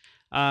Chief,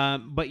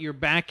 but you're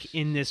back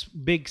in this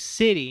big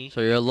city.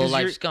 So you're a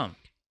low-life scum.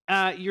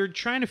 You're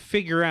trying to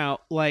figure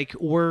out like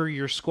where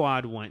your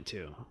squad went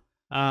to.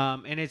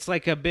 And it's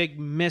like a big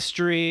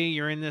mystery.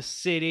 You're in this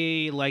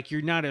city, like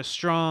you're not as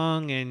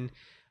strong, and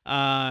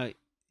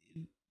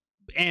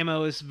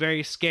ammo is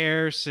very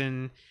scarce,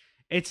 and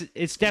it's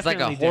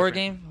definitely like a horror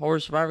game, horror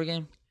survivor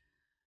game.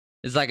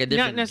 It's like a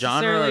different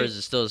genre, or is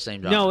it still the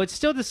same genre? No, it's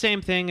still the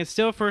same thing. It's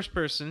still first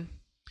person.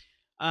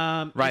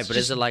 Right, but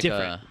is it like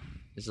different.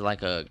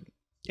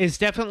 It's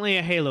definitely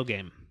a Halo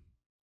game.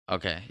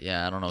 Okay,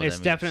 yeah, I don't know what it's that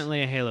means.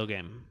 Definitely a Halo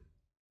game.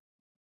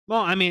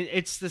 Well, I mean,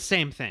 it's the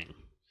same thing,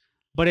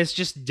 but it's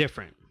just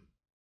different.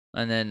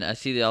 And then I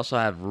see they also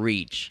have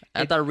Reach.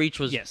 I thought Reach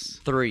was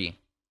 3.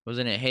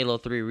 Wasn't it Halo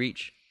 3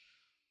 Reach?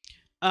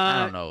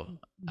 I don't know.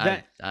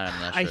 I'm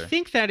not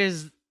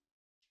sure.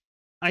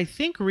 I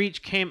think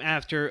Reach came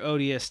after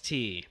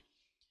ODST,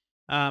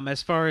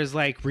 as far as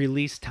like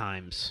release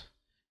times.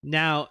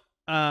 Now,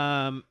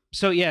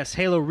 so yes,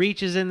 Halo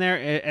Reach is in there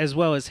as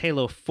well as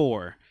Halo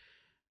 4,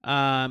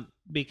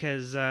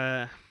 because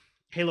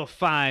Halo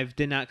 5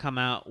 did not come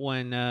out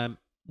when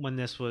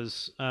this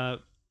was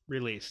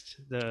released.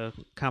 The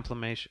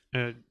compilation,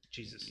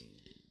 Jesus,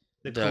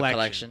 the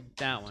collection.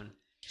 That one.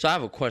 So I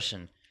have a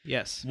question.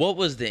 Yes. What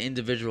was the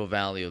individual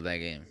value of that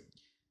game?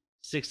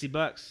 $60.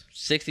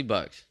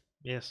 $60.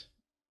 Yes.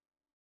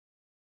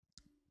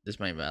 This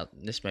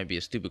might be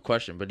a stupid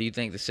question, but do you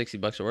think the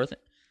 $60 are worth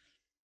it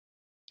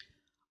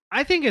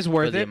I think it's for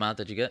worth the it. amount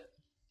that you get?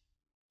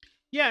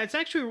 Yeah,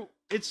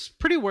 it's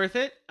pretty worth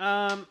it.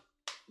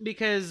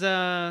 Because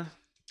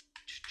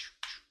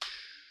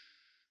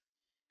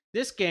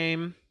this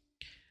game,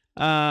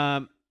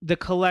 the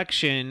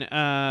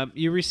collection,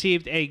 you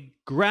received a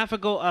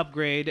graphical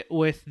upgrade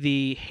with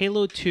the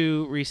Halo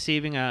 2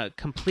 receiving a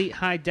complete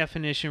high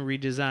definition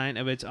redesign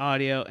of its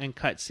audio and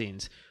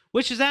cutscenes,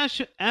 which is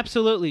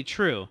absolutely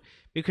true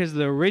because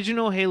the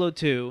original Halo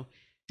 2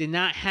 did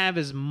not have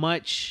as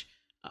much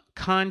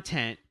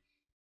content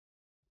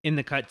in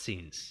the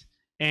cutscenes,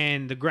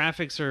 and the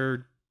graphics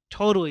are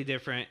totally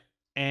different,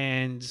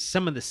 and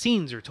some of the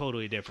scenes are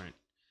totally different.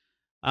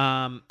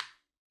 But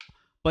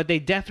they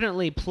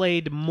definitely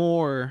played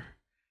more.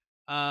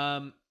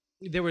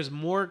 There was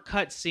more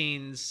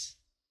cutscenes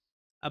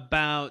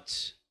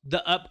about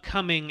the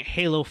upcoming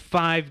Halo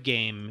 5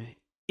 game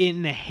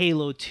in the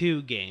Halo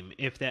 2 game,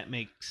 if that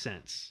makes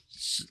sense.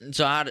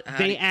 So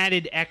they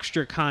added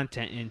extra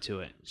content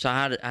into it. So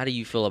how do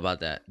you feel about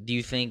that? Do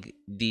you think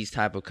these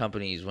type of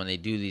companies, when they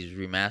do these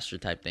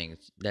remaster type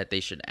things, that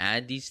they should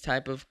add these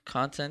type of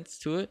contents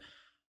to it,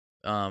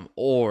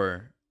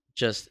 or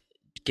just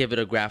give it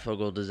a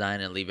graphical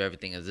design and leave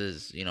everything as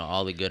is? You know,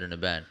 all the good and the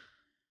bad.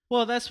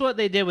 Well, that's what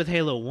they did with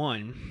Halo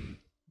 1.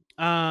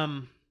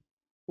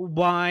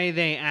 Why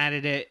they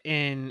added it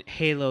in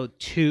Halo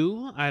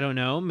 2, I don't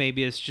know.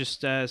 Maybe it's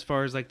just as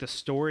far as like the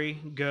story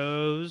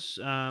goes.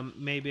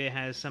 Maybe it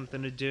has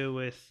something to do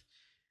with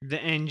the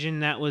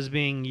engine that was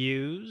being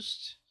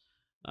used.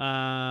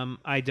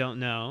 I don't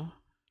know.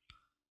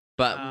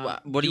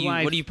 But what do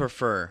you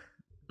prefer?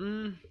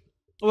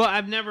 Well,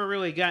 I've never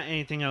really got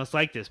anything else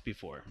like this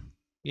before.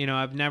 You know,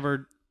 I've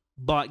never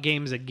bought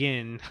games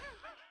again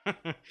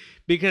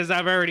because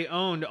I've already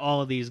owned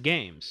all of these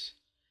games.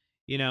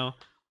 You know,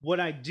 what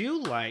I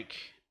do like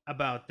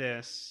about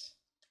this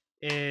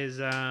is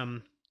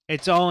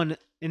it's all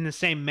in the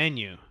same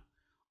menu.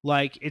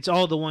 Like, it's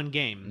all the one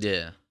game.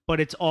 Yeah. But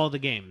it's all the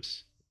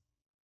games.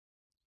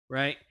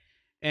 Right?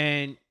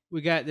 And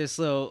we got this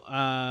little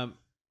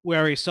we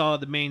already saw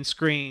the main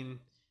screen,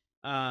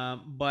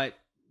 but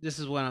this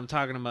is what I'm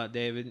talking about,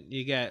 David.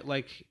 You got,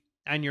 like,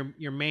 on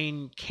your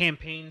main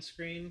campaign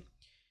screen,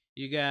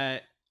 you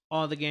got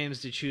all the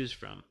games to choose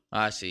from.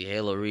 I see.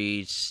 Halo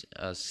Reach,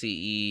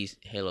 CE,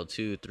 Halo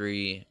 2,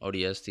 3,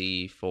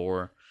 ODST,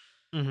 4.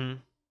 Mm-hmm.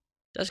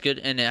 That's good.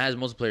 And it has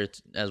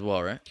multiplayer as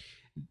well, right?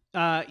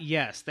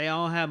 Yes, they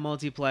all have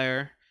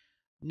multiplayer.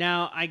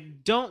 Now, I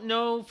don't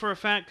know for a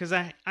fact because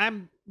I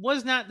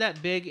was not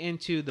that big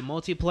into the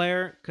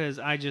multiplayer because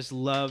I just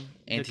love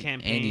the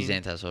campaign. Andy's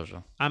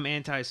antisocial. I'm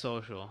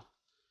antisocial.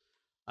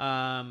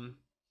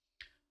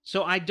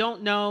 So I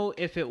don't know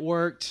if it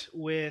worked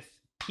with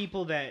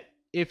people that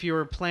if you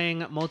were playing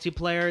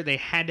multiplayer, they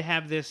had to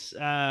have this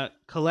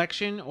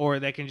collection, or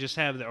they can just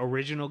have the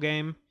original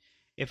game.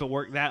 If it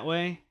worked that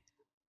way,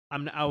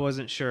 I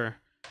wasn't sure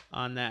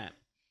on that.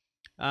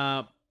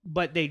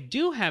 But they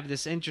do have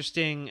this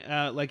interesting,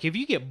 like if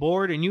you get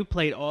bored and you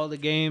played all the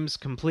games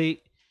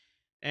complete,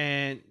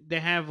 and they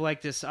have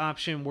like this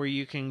option where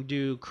you can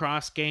do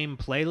cross-game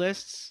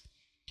playlists,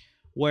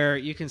 where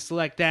you can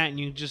select that and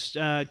you just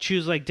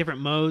choose like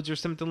different modes or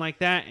something like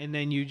that, and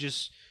then you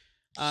just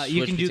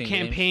you can do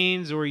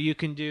campaigns games, or you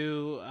can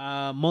do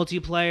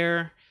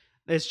multiplayer.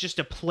 It's just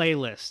a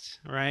playlist,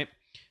 right?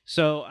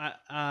 So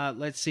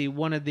let's see.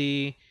 One of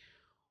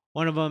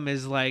them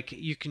is like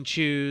you can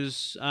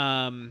choose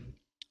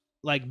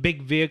like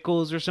big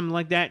vehicles or something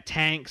like that,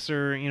 tanks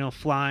or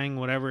flying,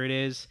 whatever it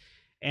is,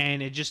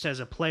 and it just has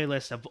a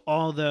playlist of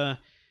all the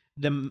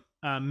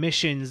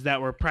missions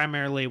that were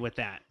primarily with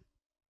that.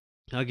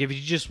 Like if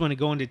you just want to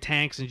go into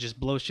tanks and just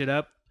blow shit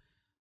up,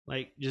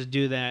 like just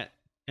do that,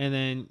 and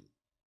then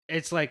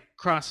it's like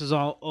crosses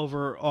all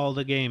over all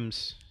the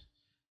games.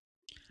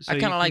 So I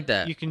kind of like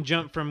that. You can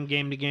jump from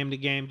game to game to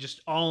game,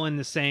 just all in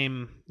the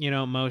same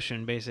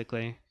motion,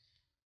 basically.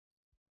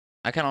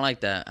 I kind of like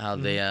that how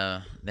they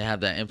have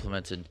that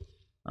implemented.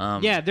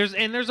 Yeah, there's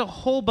a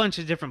whole bunch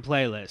of different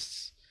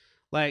playlists.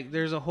 Like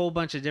there's a whole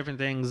bunch of different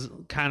things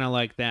kind of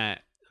like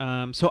that.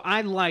 So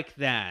I like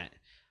that.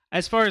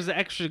 As far as the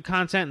extra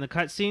content and the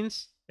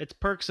cutscenes, it's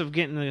perks of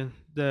getting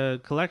the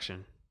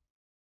collection.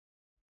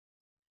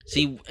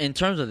 See, in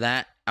terms of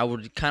that, I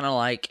would kind of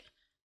like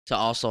to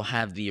also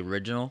have the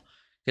original,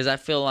 because I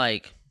feel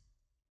like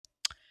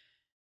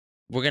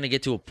we're going to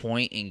get to a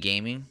point in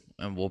gaming,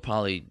 and we'll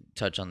probably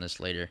touch on this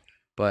later,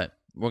 but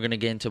we're going to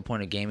get into a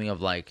point of gaming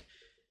of like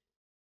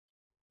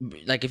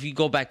if you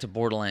go back to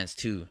Borderlands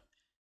 2,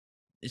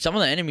 some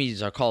of the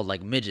enemies are called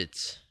like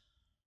midgets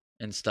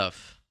and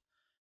stuff.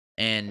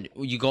 And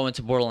you go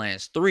into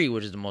Borderlands 3,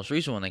 which is the most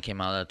recent one that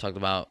came out that I talked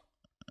about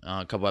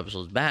a couple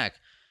episodes back,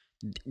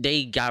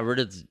 they got rid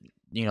of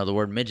the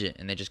word midget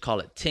and they just call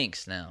it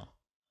Tinks now.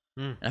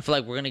 And I feel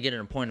like we're gonna get at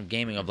a point of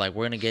gaming of like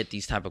we're gonna get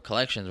these type of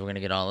collections, we're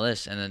gonna get all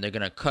this, and then they're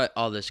gonna cut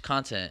all this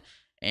content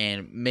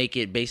and make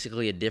it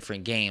basically a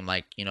different game,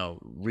 like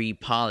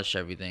repolish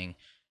everything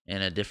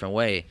in a different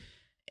way.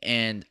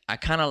 And I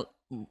kind of,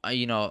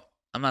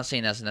 I'm not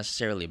saying that's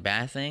necessarily a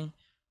bad thing,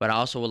 but I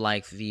also would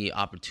like the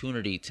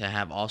opportunity to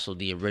have also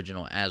the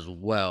original as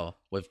well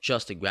with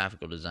just the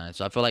graphical design.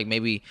 So I feel like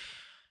maybe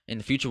in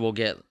the future we'll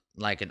get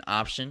like an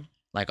option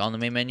like on the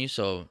main menu.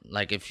 So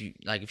like if you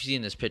see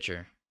in this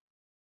picture,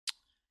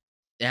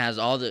 it has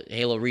all the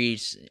Halo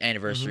Reach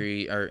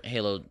anniversary or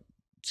Halo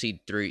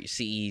C3,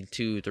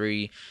 CE2,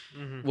 3.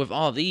 With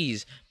all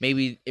these,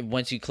 maybe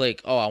once you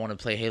click, I want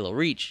to play Halo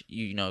Reach,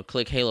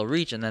 click Halo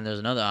Reach, and then there's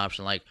another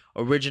option like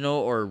original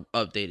or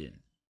updated.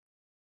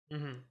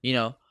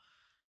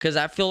 Because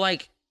I feel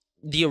like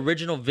the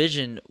original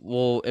vision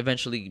will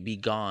eventually be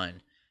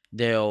gone.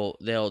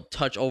 They'll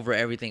touch over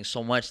everything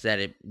so much that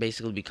it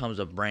basically becomes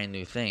a brand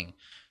new thing.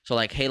 So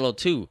like Halo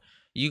 2.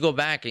 You go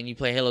back and you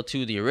play Halo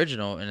 2, the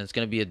original, and it's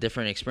going to be a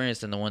different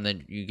experience than the one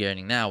that you're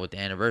getting now with the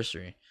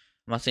anniversary.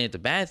 I'm not saying it's a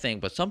bad thing,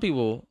 but some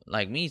people,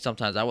 like me,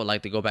 sometimes I would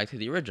like to go back to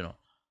the original.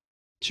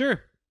 Sure.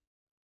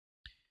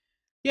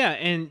 Yeah,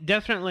 and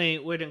definitely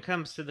when it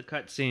comes to the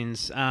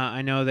cutscenes,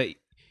 I know that,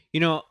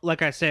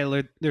 like I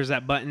said, there's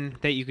that button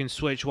that you can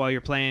switch while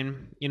you're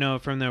playing,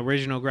 from the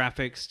original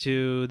graphics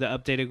to the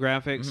updated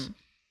graphics.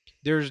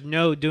 There's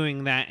no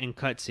doing that in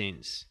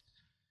cutscenes.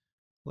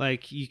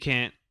 Like, you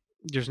can't.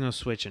 There's no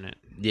switch in it.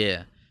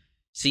 Yeah.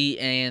 See,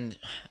 and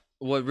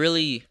what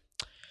really,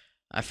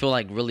 I feel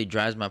like really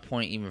drives my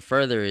point even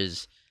further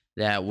is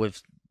that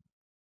with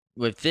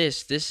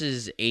this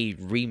is a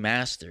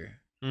remaster.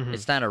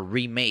 It's not a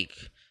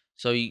remake.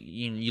 So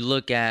you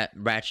look at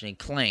Ratchet and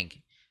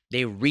Clank,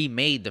 they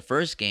remade the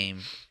first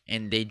game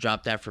and they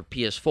dropped that for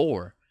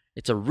PS4.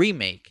 It's a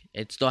remake.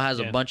 It still has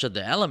a bunch of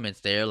the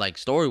elements there, like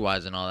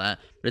story-wise and all that,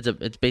 but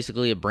it's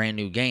basically a brand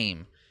new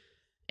game.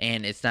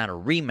 And it's not a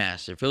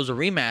remaster. If it was a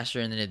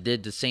remaster and then it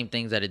did the same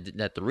things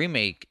that the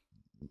remake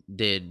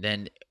did,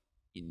 then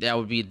that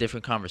would be a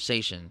different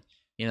conversation.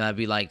 I'd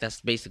be like,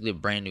 that's basically a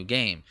brand new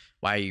game.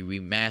 Why are you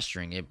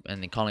remastering it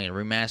and then calling it a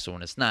remaster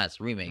when it's not? It's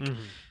a remake.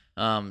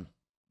 I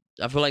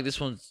feel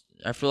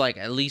like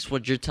at least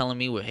what you're telling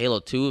me with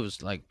Halo 2, it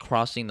was like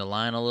crossing the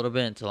line a little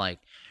bit into like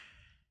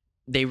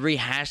they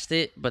rehashed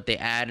it, but they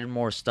added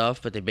more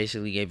stuff, but they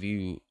basically gave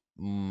you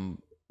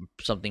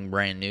something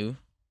brand new.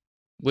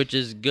 Which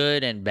is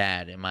good and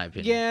bad, in my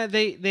opinion. Yeah,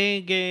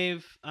 they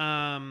gave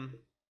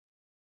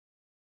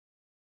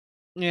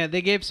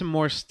they gave some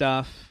more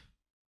stuff,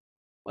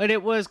 but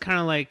it was kind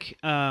of like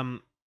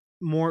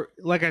more,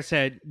 like I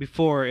said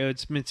before,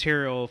 it's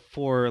material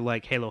for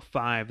like Halo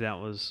 5 that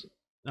was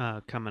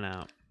coming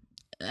out.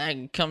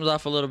 It comes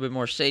off a little bit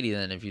more shady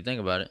than if you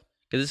think about it,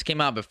 because this came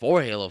out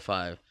before Halo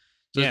 5,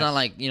 so it's not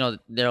like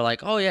they're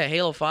like, oh yeah,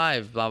 Halo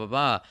 5, blah blah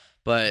blah,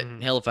 but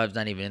Halo 5's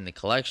not even in the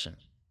collection.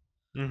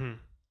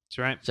 That's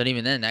right. So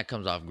even then, that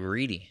comes off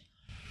greedy.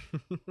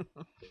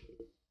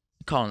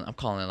 I'm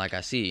calling it like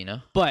I see it,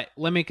 But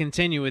let me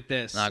continue with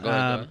this. Nah, go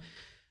ahead.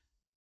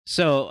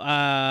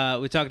 So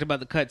we talked about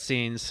the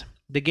cutscenes.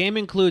 The game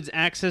includes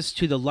access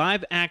to the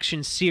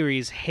live-action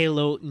series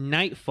Halo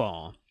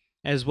Nightfall,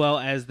 as well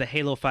as the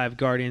Halo 5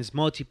 Guardians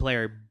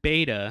multiplayer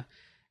beta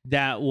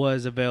that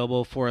was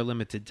available for a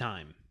limited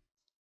time.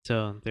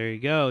 So there you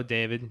go,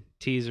 David.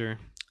 Teaser.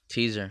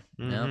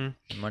 Yep.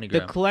 Money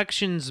grab. The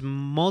collection's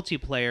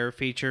multiplayer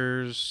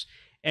features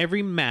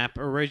every map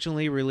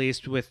originally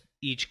released with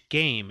each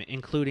game,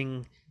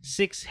 including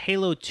 6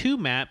 Halo 2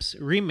 maps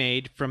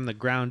remade from the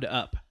ground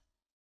up.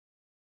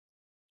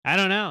 I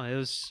don't know. It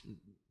was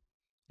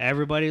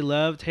everybody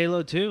loved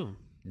Halo 2.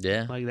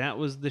 Yeah. Like that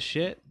was the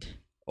shit.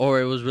 Or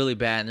it was really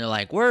bad and they're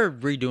like, we're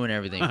redoing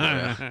everything for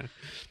you.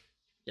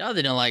 Y'all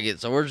didn't like it,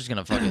 so we're just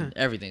gonna fucking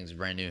everything's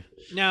brand new.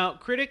 Now,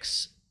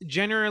 critics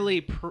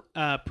generally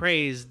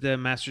praise the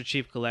Master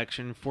Chief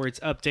Collection for its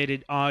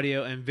updated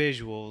audio and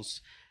visuals,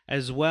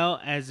 as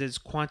well as its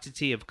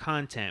quantity of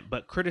content,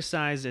 but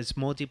criticize its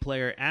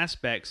multiplayer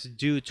aspects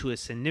due to a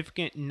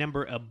significant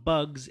number of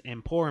bugs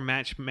and poor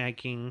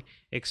matchmaking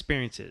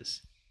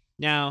experiences.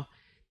 Now,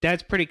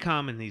 that's pretty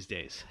common these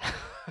days.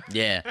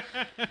 Yeah.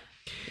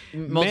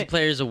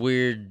 Multiplayer is a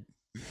weird,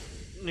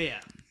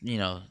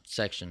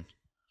 section.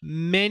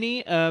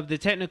 Many of the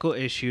technical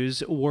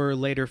issues were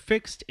later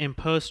fixed in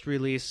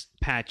post-release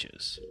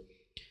patches.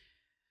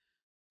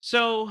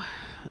 So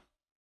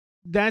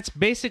that's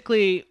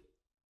basically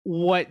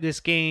what this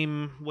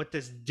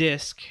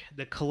disc,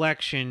 the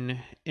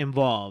collection,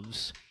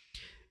 involves.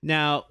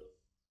 Now,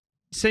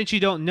 since you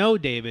don't know,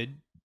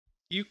 David,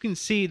 you can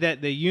see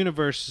that the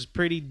universe is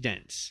pretty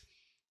dense.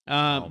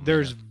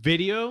 There's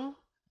video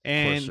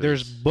and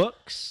there's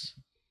books,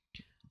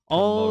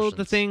 all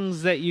the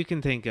things that you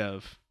can think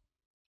of.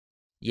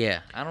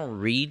 Yeah, I don't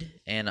read,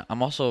 and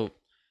I'm also,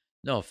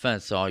 no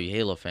offense to all you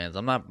Halo fans,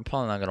 I'm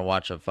probably not gonna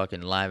watch a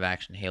fucking live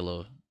action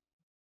Halo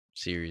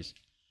series.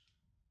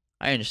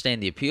 I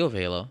understand the appeal of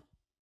Halo,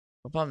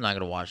 I'm probably not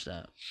gonna watch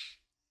that.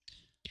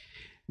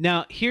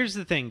 Now, here's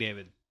the thing,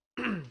 David.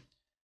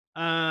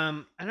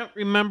 I don't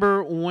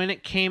remember when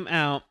it came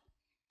out,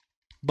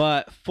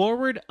 but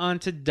Forward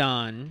Unto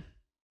Dawn,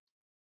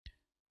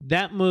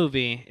 that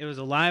movie, it was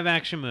a live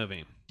action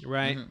movie,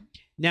 right? Mhm.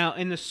 Now,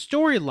 in the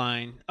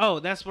storyline,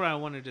 that's what I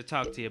wanted to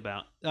talk to you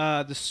about.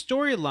 The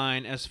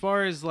storyline, as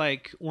far as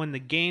like when the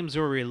games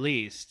were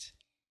released,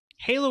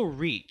 Halo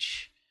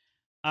Reach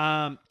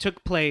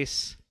took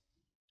place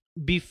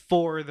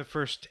before the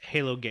first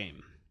Halo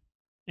game,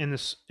 in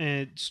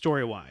the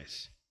story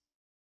wise.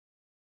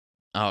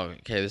 Oh,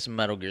 okay. This is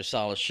Metal Gear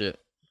Solid shit.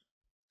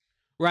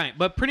 Right,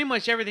 but pretty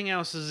much everything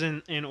else is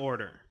in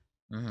order.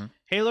 Mm-hmm.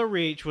 Halo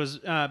Reach was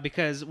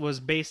because it was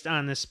based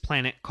on this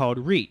planet called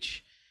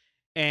Reach,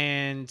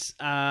 and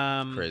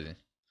Crazy.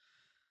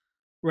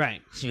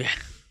 right, Yeah.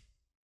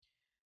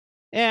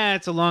 yeah,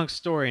 it's a long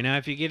story. Now,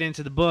 if you get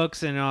into the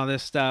books and all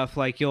this stuff,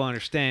 like you'll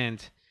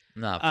understand.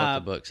 Nah,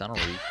 fuck the books. I don't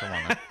read. Come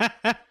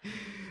on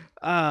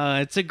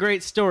now. It's a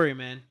great story,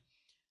 man.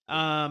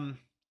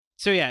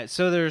 So yeah,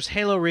 so there's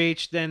Halo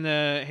Reach, then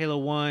the Halo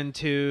 1,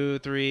 2,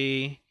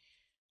 3.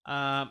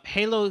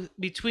 Halo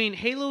between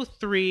Halo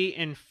 3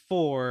 and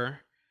 4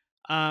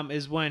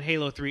 is when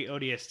Halo 3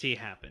 ODST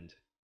happened.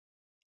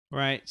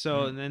 Right?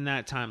 So in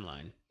that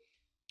timeline.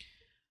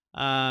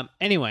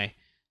 Anyway,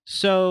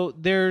 so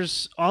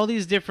there's all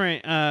these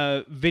different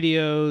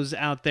videos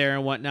out there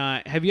and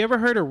whatnot. Have you ever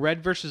heard of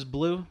Red versus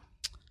Blue?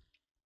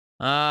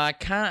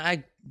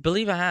 I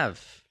believe I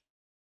have.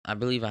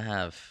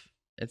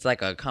 It's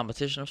like a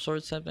competition of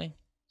sorts, something.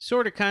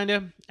 Sort of, kind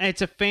of.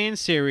 It's a fan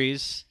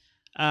series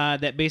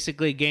that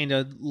basically gained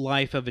a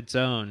life of its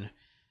own.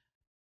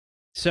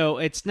 So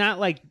it's not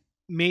like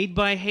made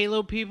by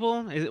Halo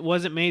people. It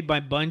wasn't made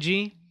by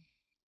Bungie,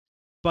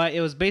 but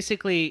it was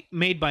basically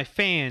made by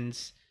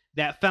fans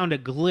that found a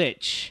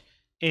glitch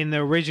in the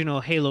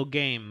original Halo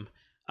game,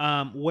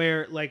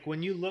 where like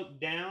when you look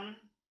down,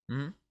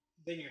 Mhm.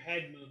 then your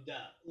head moved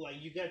up. Like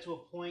you got to a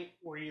point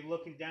where you're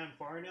looking down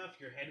far enough,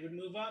 your head would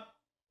move up.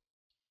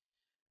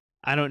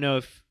 I don't know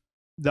if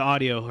the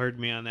audio heard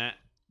me on that,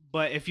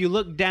 but if you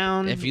look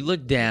down,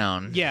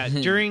 yeah,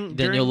 during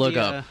then you'll look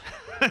up.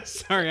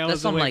 Sorry, I That's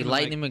was something away like from the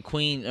Lightning mic.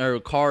 McQueen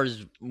or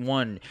Cars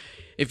 1.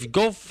 If you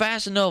go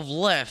fast enough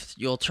left,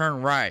 you'll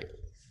turn right.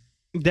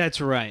 That's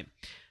right.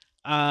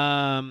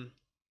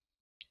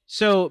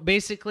 So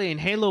basically, in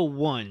Halo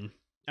 1,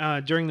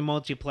 during the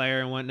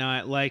multiplayer and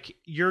whatnot, like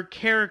your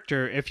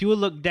character, if you would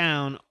look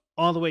down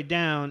all the way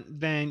down,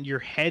 then your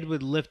head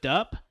would lift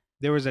up.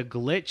 There was a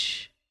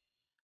glitch.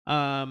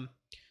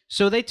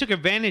 So they took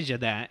advantage of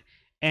that,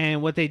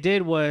 and what they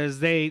did was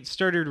they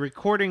started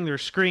recording their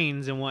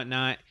screens and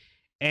whatnot,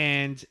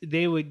 and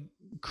they would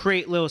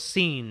create little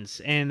scenes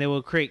and they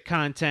would create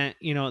content,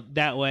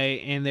 that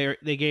way. And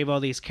they gave all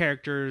these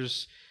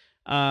characters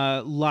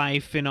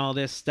life and all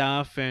this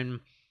stuff, and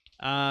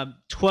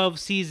 12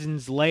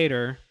 seasons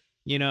later,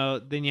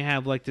 then you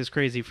have like this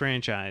crazy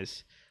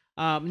franchise.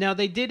 Now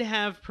they did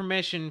have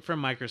permission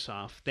from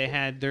Microsoft. They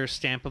had their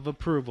stamp of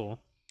approval.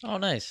 Oh,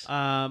 nice.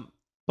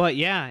 But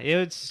yeah,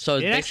 it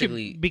basically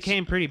actually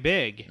became pretty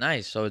big.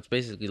 Nice. So it's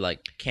basically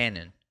like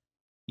canon.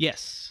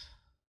 Yes.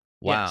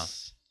 Wow.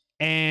 Yes.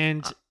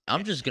 And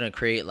I'm just gonna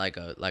create like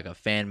a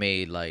fan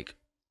made like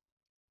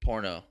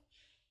porno,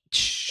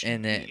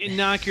 and then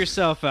knock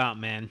yourself out,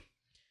 man.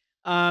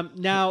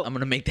 Now I'm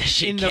gonna make that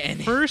shit in canon.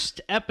 the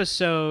first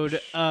episode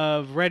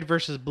of Red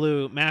versus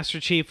Blue, Master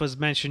Chief was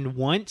mentioned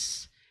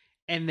once,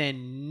 and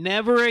then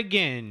never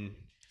again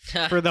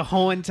for the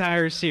whole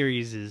entire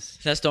series.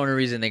 That's the only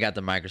reason they got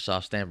the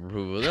Microsoft stamp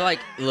approval. They're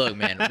like, look,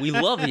 man, we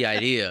love the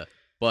idea,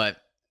 but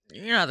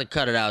you're gonna have to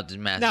cut it out. This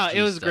Master No, Chief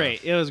it was stuff.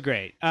 great. It was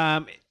great.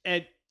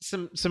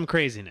 Some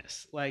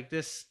craziness like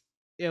this.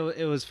 It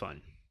was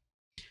fun.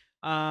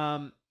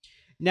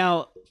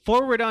 Now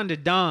Forward Unto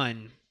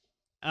Dawn,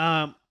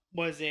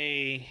 was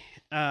a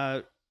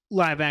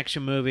live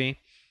action movie.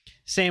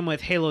 Same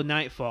with Halo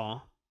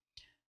Nightfall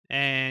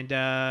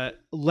and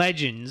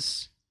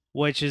Legends,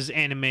 which is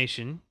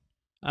animation.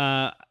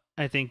 I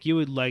think you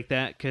would like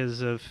that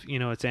because of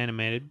it's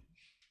animated.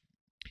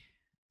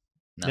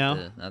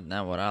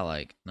 Not what I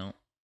like. No.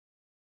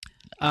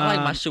 I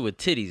like my shit with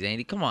titties,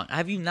 Andy. Come on.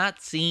 Have you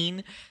not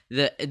seen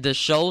the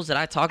shows that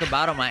I talk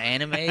about on my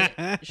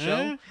anime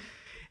show?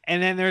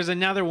 And then there's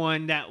another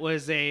one that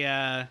was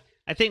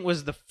I think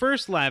was the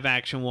first live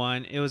action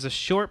one. It was a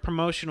short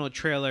promotional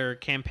trailer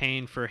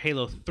campaign for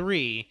Halo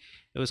 3.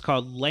 It was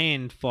called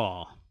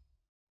Landfall.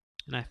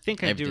 And I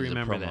think I do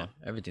remember that.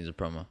 Everything's a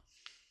promo.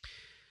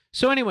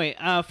 So anyway,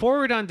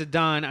 Forward Unto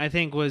Dawn, I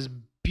think, was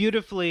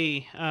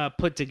beautifully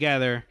put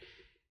together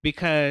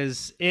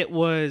because it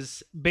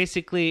was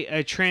basically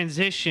a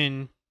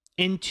transition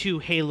into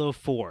Halo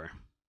 4.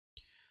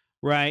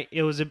 Right?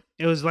 It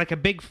was like a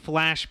big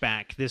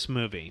flashback, this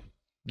movie.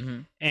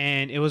 Mm-hmm.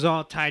 And it was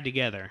all tied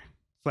together.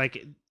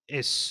 Like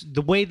it's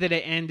the way that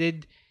it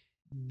ended,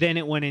 then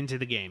it went into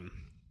the game.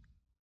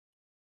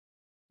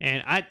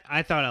 And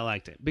I thought I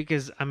liked it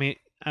because I'm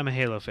a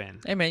Halo fan.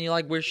 Hey man, you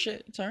like weird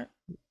shit? It's alright.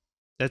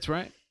 That's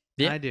right.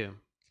 Yeah. I do.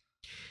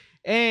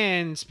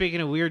 And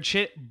speaking of weird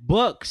shit,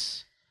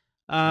 books.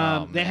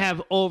 Oh, They man.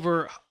 have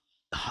over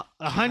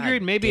 100,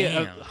 God maybe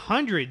damn.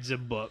 hundreds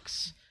of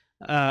books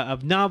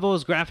of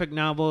novels, graphic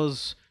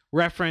novels,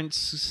 reference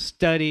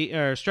study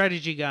or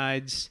strategy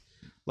guides,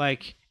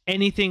 like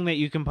anything that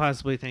you can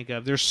possibly think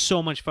of. There's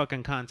so much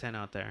fucking content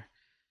out there.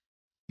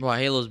 Well,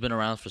 Halo's been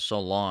around for so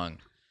long.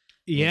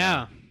 You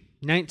Yeah,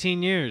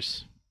 19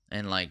 years.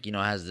 And like,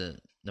 has the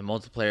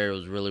multiplayer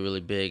was really,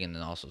 really big, and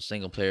then also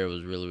single player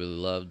was really, really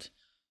loved.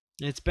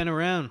 It's been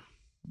around.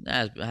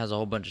 It has a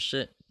whole bunch of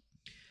shit.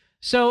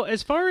 So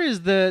as far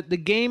as the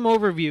game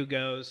overview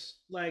goes,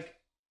 like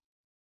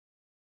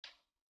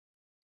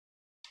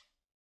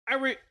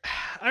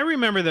I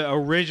remember the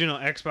original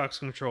Xbox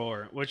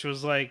controller, which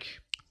was like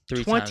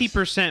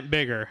 20%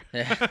 bigger.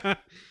 Yeah.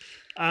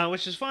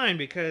 Which is fine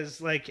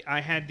because like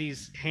I had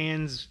these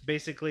hands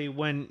basically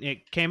when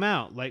it came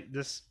out. Like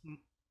this,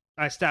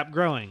 I stopped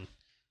growing.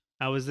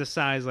 I was this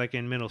size like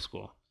in middle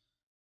school.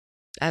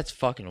 That's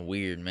fucking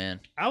weird,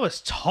 man. I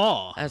was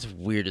tall. That's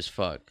weird as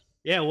fuck.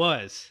 Yeah, it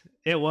was.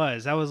 It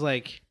was. I was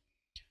like,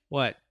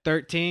 what,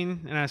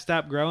 13, and I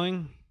stopped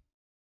growing.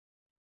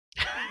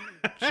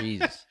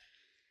 Jesus.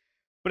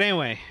 But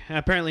anyway,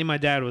 apparently my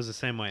dad was the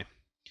same way.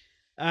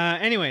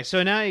 Anyway,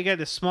 so now you got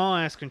this small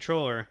ass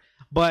controller,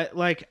 but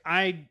like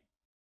I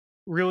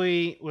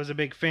really was a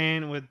big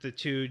fan with the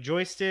two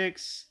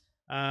joysticks.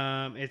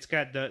 It's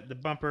got the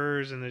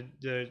bumpers and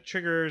the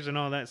triggers and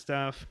all that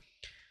stuff.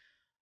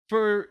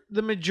 For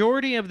the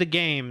majority of the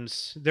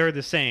games, they're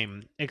the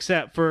same,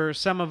 except for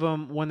some of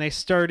them when they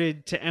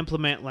started to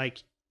implement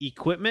like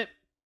equipment,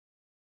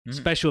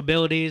 special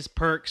abilities,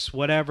 perks,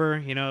 whatever.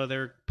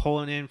 They're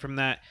pulling in from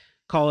that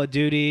Call of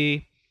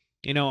Duty.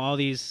 All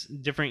these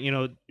different,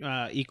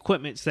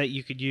 equipments that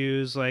you could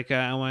use. Like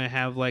I want to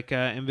have like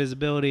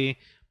invisibility,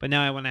 but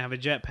now I want to have a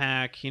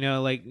jetpack.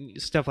 Like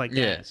stuff like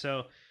that.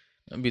 So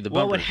that'd be the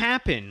what would bumpers.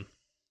 happen?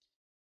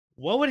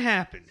 What would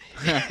happen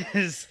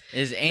is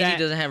Andy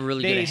doesn't have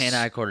really good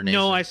hand-eye coordination.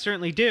 No, I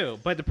certainly do.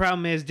 But the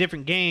problem is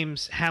different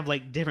games have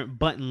like different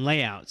button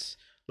layouts.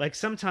 Like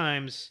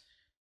sometimes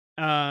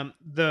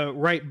the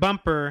right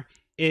bumper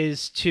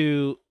is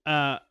to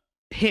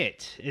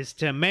hit, is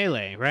to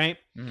melee, right?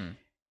 Mm-hmm.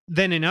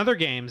 Then in other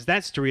games,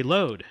 that's to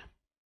reload.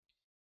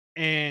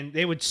 And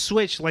they would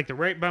switch like the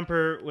right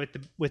bumper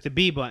with the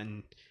B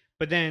button.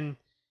 But then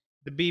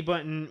the B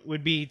button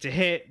would be to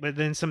hit, but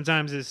then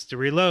sometimes it's to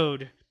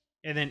reload.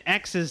 And then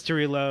X is to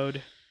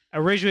reload.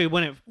 Originally,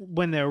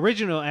 when the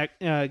original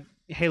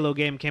Halo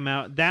game came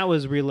out, that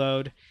was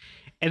reload,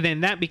 and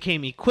then that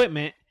became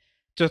equipment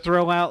to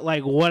throw out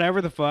like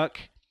whatever the fuck.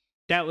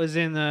 That was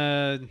in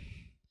the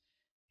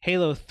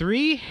Halo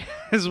 3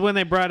 is when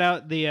they brought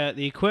out the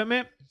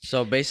equipment.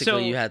 So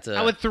basically, you had to.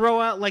 I would throw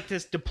out like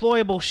this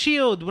deployable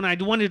shield when I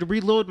wanted to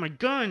reload my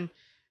gun,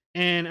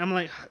 and I'm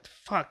like,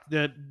 fuck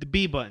the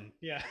B button.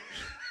 Yeah.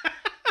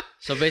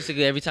 So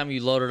basically, every time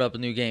you loaded up a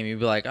new game, you'd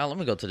be like, "Oh, let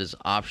me go to this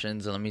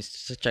options and let me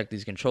check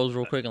these controls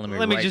real quick and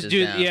let me just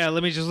do down. Yeah,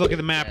 let me just look at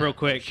the map real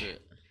quick.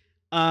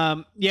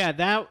 Yeah,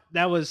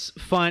 that was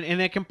fun, and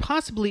it can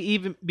possibly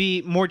even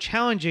be more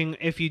challenging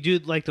if you do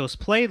like those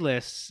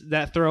playlists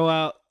that throw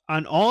out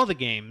on all the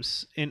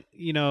games, and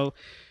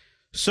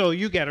so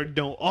you gotta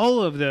know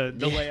all of the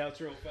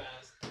layouts real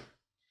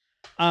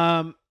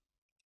fast.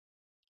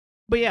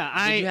 But yeah,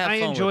 I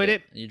enjoyed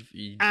it.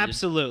 You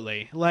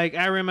Absolutely. Like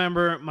I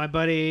remember my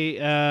buddy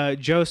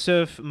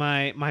Joseph,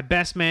 my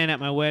best man at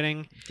my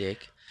wedding.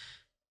 Dick.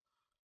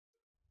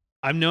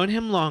 I've known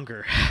him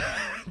longer.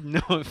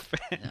 No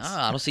offense. No,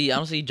 I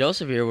don't see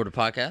Joseph here with a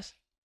podcast.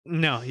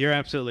 No, you're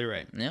absolutely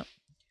right. Yep.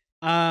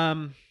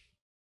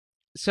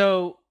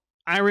 So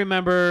I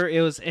remember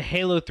it was a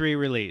Halo 3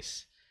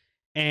 release,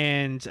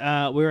 and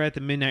we were at the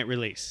midnight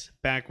release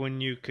back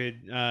when you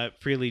could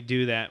freely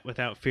do that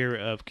without fear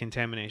of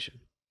contamination.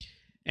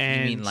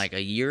 And you mean like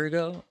a year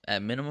ago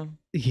at minimum?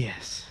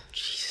 Yes.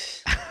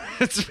 Jesus.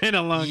 It's been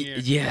a long year.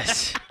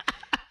 Yes.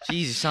 Jeez,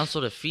 you sound so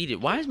defeated.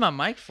 Why is my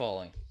mic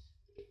falling?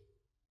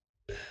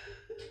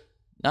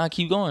 Nah,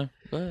 keep going.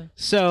 Go ahead.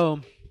 So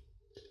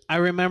I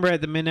remember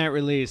at the midnight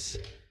release,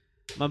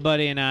 my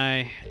buddy and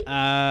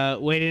I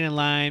waited in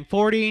line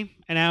 40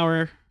 an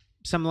hour,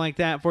 something like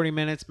that, 40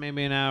 minutes,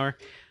 maybe an hour.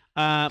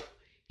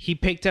 He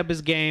picked up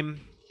his game,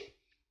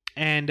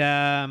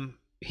 and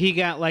he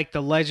got like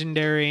the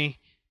legendary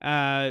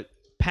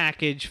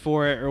package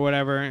for it or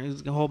whatever. It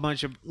was a whole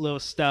bunch of little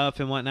stuff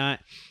and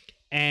whatnot.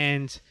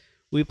 And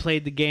we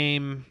played the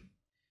game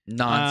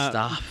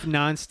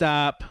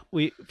nonstop.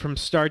 We from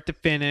start to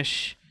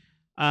finish.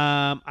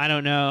 I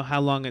don't know how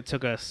long it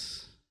took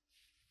us.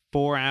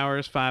 4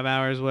 hours, 5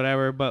 hours,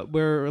 whatever, but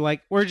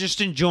we're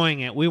just enjoying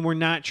it. We were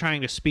not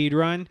trying to speed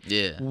run.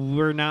 Yeah.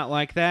 We're not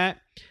like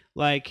that.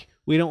 Like,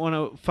 we don't want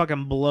to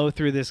fucking blow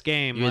through this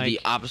game. You're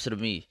the opposite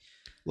of me.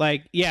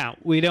 Like, yeah,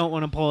 we don't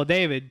want to pull a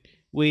David.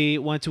 We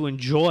want to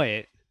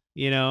enjoy it,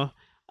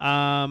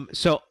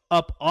 So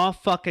up all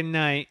fucking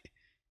night,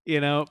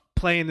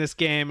 playing this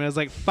game. It was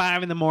like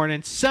 5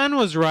 a.m. Sun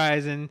was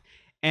rising,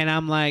 and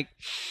I'm like,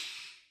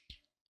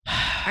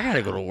 I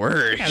gotta go to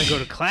work. I gotta go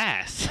to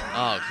class.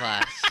 Oh,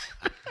 class.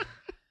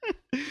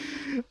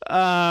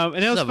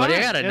 And it was up, fine. buddy? I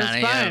got a It was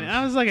 9 fine. a.m.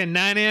 I was like a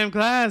 9 a.m.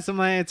 class. I'm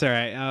like, it's all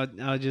right.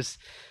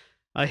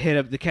 I'll hit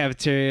up the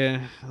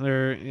cafeteria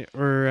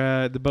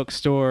or the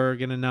bookstore,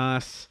 get a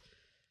nos.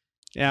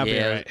 Yeah, I'll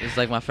be all right. It's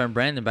like my friend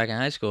Brandon back in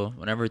high school.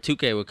 Whenever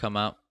 2K would come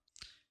out,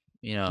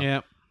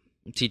 Yeah.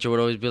 teacher would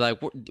always be like,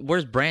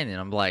 "Where's Brandon?"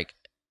 I'm like,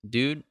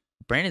 "Dude,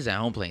 Brandon's at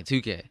home playing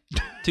 2K.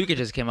 2K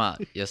just came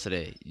out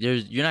yesterday.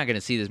 You're not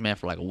gonna see this man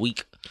for like a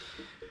week."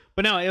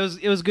 But no,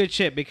 it was good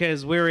shit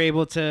because we were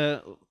able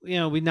to,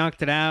 we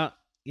knocked it out.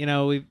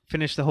 We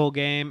finished the whole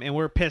game, and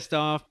we're pissed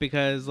off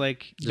because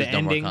like There's the no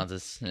ending, more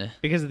contests. Yeah.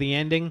 because of the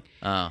ending,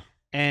 Oh,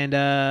 and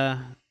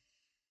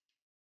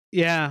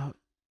yeah,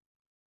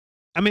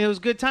 I mean it was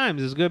good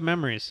times, it was good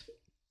memories.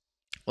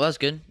 well, that's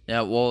good.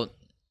 Yeah, well,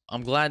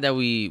 I'm glad that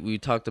we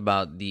talked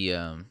about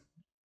the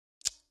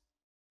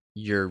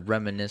your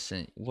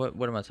reminiscent. What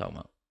am I talking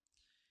about?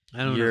 I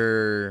don't know.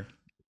 Your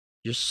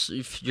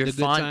The good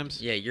fond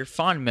times? yeah, your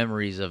fond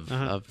memories of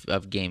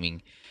of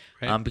gaming.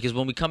 Right. Because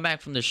when we come back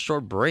from this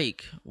short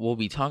break, we'll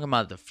be talking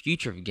about the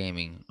future of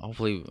gaming,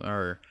 hopefully,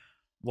 or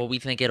what we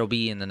think it'll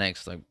be in the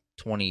next like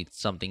 20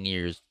 something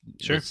years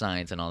Sure. with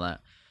science and all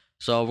that.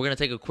 So we're gonna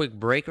take a quick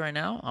break right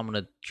now. I'm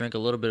gonna drink a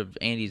little bit of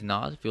Andy's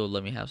Nos if you'll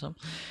let me have some,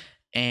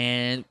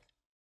 and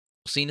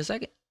see you in a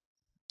second.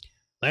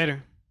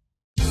 Later.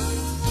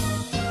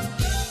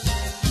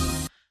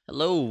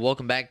 Hello,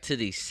 welcome back to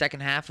the second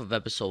half of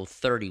episode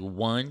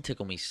 31.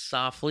 Tickle Me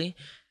Softly.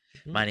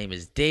 My name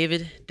is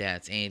David.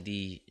 That's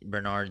Andy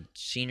Bernard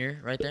Sr.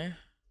 right there.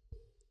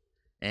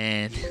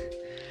 And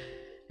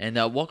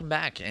welcome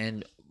back.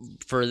 And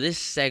for this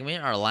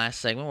segment, our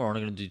last segment, we're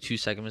only going to do 2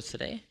 segments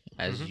today,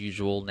 as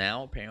usual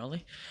now,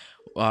 apparently.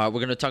 We're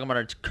going to talk about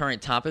our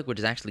current topic, which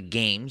is actually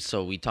games.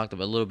 So we talked a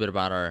little bit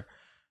about our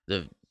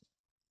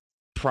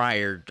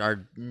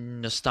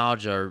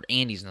nostalgia, or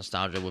Andy's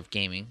nostalgia with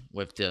gaming,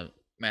 with the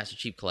Master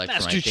Chief Collection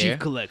Master right Chief there.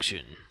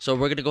 Collection. So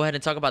we're going to go ahead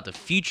and talk about the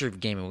future of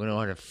gaming. We're going to go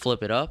ahead and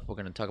flip it up. We're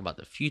going to talk about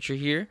the future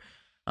here.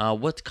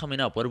 What's coming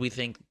up? What do we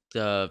think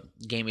the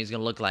gaming is going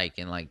to look like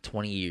in like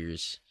 20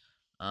 years?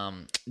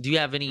 Do you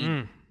have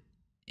any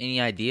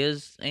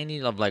ideas, Andy,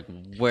 of like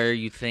where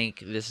you think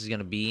this is going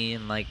to be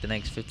in like the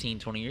next 15,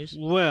 20 years?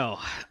 Well,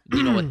 Do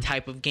you know what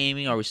type of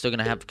gaming? Are we still going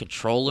to have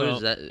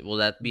controllers? Will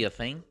that be a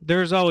thing?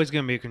 there's always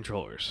going to be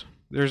controllers.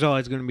 There's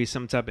always going to be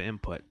some type of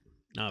input,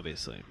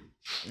 obviously.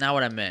 Not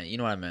what I meant. You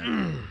know what I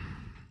meant.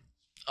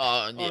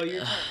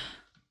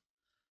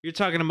 You're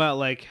talking about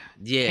like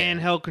yeah.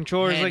 handheld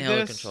controllers like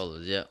Handheld this?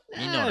 controllers, yeah.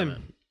 You know what I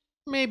meant.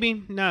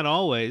 Maybe, not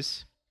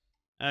always.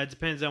 It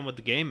depends on what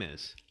the game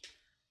is.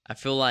 I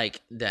feel like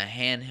the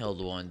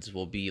handheld ones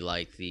will be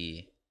like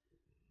the,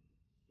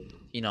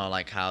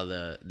 like how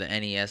the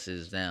NES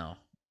is now.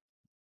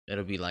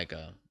 It'll be like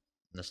a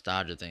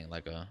nostalgia thing,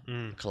 like a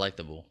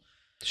collectible.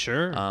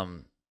 Sure.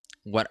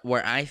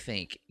 Where I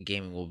think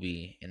gaming will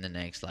be in the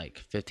next like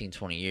 15,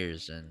 20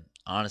 years, and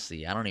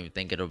honestly, I don't even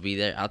think it'll be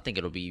there. I think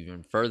it'll be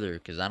even further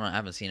because I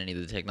haven't seen any of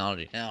the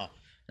technology now,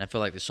 and I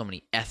feel like there's so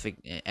many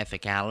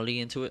ethicality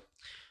into it.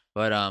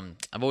 But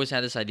I've always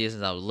had this idea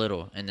since I was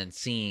little, and then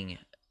seeing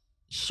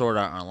Sword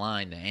Art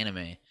Online, the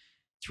anime,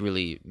 it's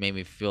really made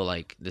me feel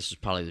like this is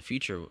probably the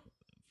future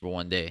for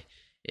one day.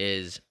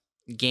 Is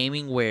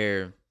gaming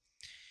where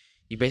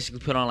you basically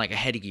put on like a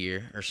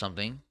headgear or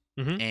something,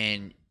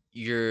 and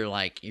you're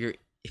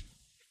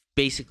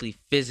basically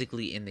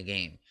physically in the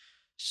game.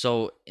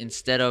 So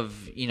instead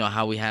of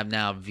how we have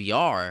now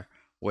VR,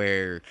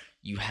 where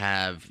you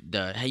have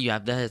the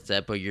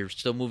headset, but you're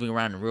still moving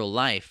around in real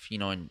life,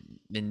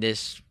 in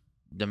this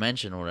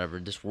dimension or whatever,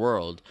 this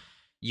world,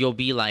 you'll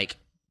be like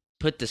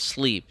put to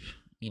sleep,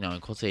 in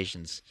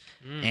quotations,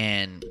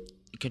 and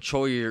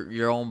control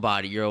your own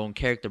body, your own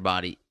character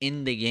body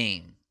in the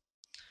game.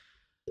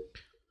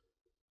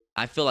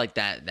 I feel like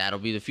that'll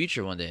be the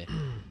future one day.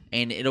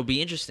 And it'll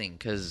be interesting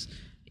because,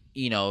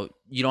 you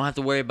don't have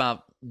to worry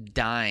about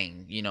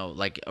dying,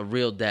 like a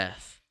real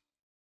death.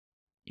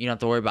 You don't have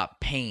to worry about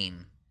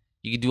pain.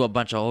 You can do a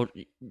bunch of...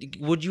 do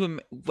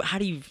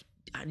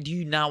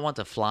you not want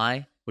to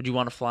fly? Would you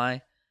want to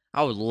fly?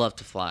 I would love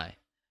to fly.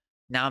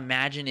 Now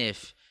imagine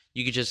if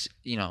you could just,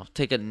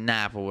 take a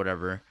nap or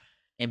whatever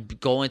and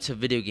go into a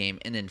video game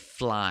and then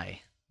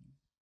fly.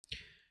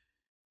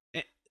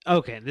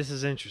 Okay, this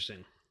is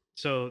interesting.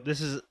 So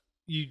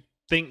you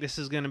think this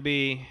is going to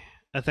be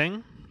a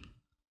thing?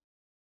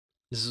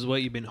 This is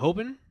what you've been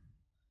hoping?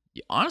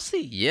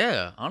 Honestly,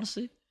 yeah.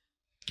 Honestly.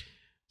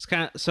 It's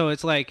kind of, so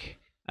it's like...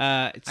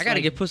 I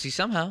gotta get pussy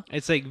somehow.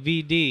 It's like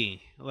VD,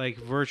 like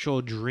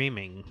virtual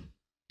dreaming.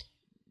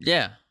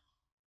 Yeah.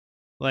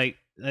 Like,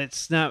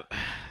 that's not...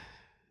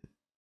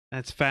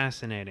 That's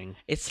fascinating.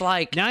 It's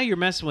like... Now you're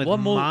messing with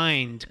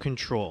mind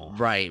control.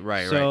 Right.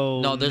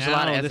 So no, there's a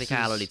lot of now this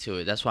ethicality is- to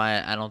it. That's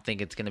why I don't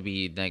think it's going to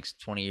be the next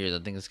 20 years.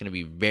 I think it's going to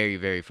be very,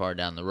 very far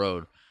down the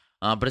road.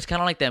 But it's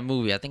kind of like that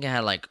movie. I think it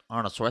had like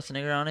Arnold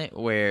Schwarzenegger on it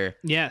where...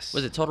 Yes.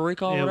 Was it Total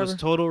Recall or It was whatever?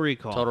 Total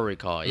Recall. Total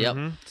Recall, yep.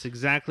 It's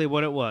exactly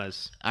what it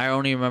was. I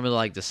only remember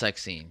like the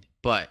sex scene.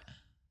 but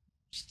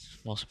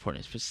most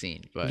important is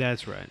seen. But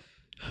That's right.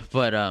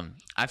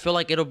 I feel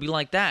like it'll be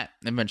like that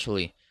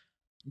eventually.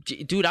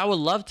 Dude, I would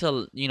love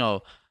to,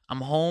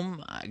 I'm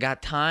home, I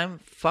got time,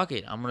 fuck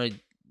it. I'm going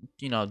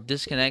to,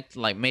 disconnect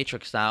like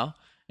Matrix style,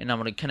 and I'm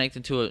going to connect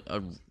into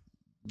a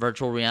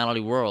virtual reality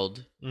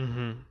world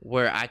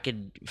where I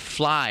could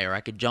fly, or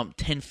I could jump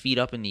 10 feet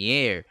up in the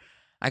air.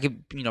 I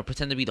could,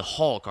 pretend to be the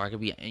Hulk, or I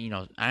could be,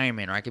 Iron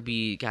Man, or I could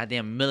be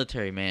goddamn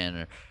military man,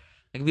 or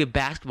I could be a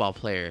basketball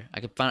player. I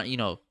could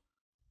find,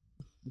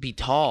 be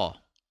tall.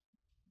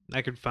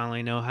 I could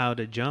finally know how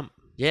to jump.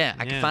 Yeah,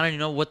 I could finally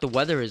know what the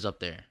weather is up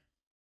there.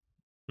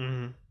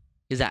 Mm-hmm.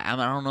 Is that I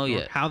don't know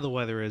yet. How the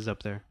weather is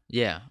up there.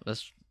 Yeah,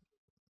 that's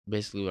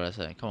basically what I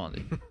said. Come on,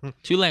 dude.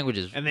 2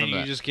 languages. And then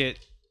you just get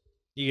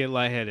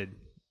lightheaded,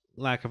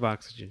 lack of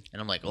oxygen.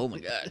 And I'm like, oh my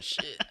god,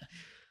 shit.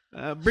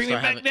 Bring me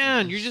back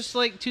down. You're just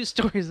like 2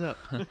 stories up.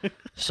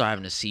 Start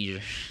having a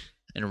seizure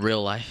in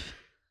real life.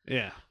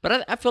 Yeah.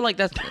 But I feel like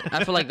that's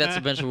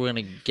eventually we're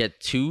gonna get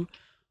to.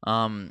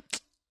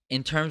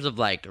 In terms of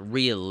like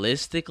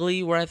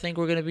realistically where I think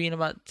we're gonna be in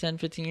about 10,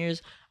 15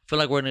 years, I feel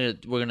like we're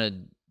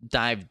gonna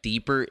dive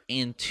deeper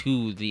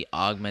into the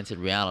augmented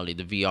reality,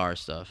 the VR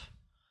stuff.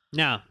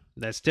 No,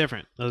 that's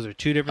different. Those are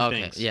 2 different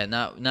things. Yeah,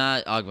 not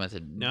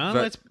augmented.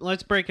 No,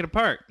 let's break it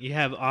apart. You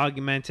have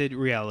augmented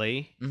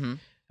reality,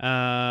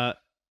 AR,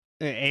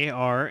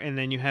 and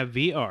then you have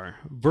VR,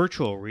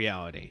 virtual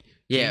reality.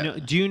 Yeah.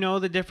 Do you know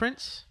the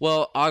difference?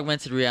 Well,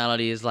 augmented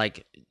reality is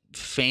like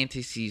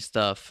fantasy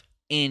stuff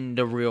in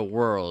the real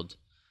world,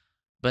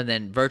 but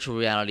then virtual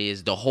reality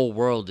is the whole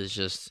world is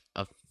just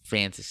a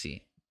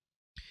fantasy.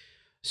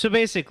 So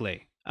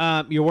basically,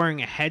 you're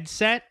wearing a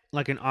headset,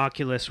 like an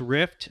Oculus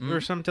Rift or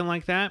something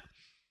like that,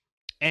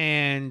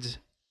 and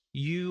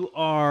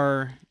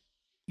you're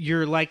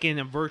like in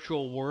a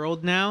virtual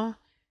world now.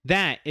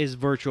 That is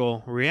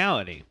virtual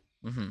reality.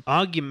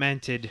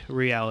 Augmented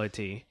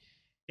reality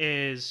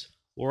is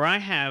where I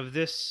have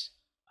this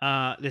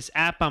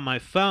app on my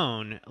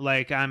phone,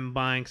 like I'm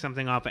buying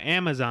something off of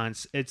Amazon.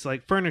 It's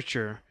like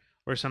furniture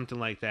or something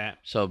like that.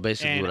 So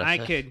basically, and what I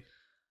said.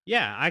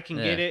 I can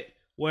get it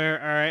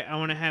where, all right, I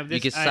want to have this.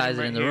 You can size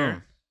it in the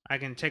room. I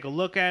can take a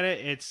look at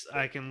it.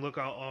 I can look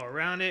all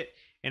around it,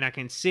 and I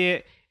can see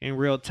it in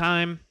real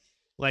time,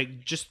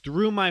 like just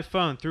through my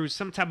phone, through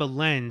some type of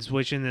lens,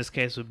 which in this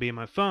case would be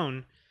my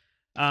phone.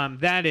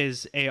 That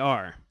is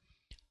AR.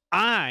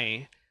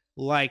 I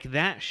like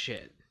that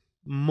shit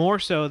more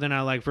so than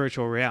I like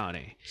virtual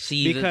reality.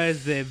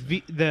 Because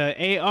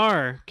the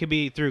AR could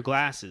be through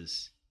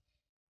glasses.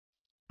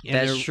 And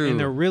that's true. And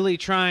they're really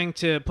trying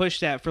to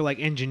push that for like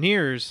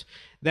engineers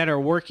that are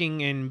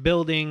working and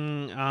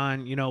building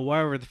on,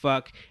 whatever the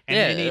fuck, and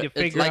they need to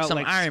figure out some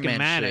like Iron Man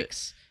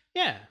schematics. Shit.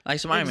 Yeah, like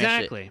some Iron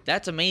Man shit.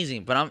 That's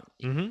amazing. But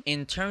I'm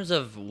in terms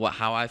of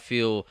how I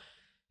feel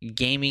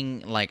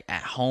gaming like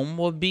at home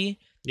would be.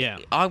 Yeah,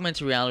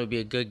 augmented reality would be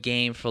a good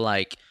game for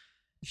like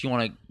if you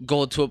want to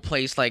go to a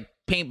place like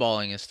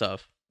paintballing and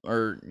stuff,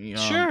 or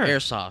sure.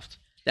 airsoft.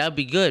 That would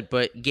be good.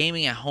 But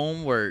gaming at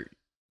home, where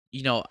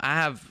I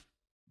have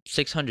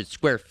 600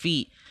 square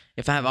feet.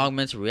 If I have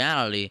augmented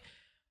reality,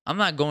 I'm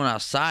not going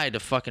outside to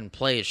fucking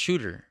play a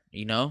shooter,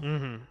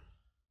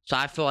 So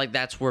I feel like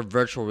that's where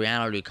virtual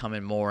reality will come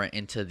in more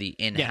into the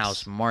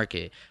in-house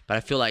market. But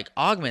I feel like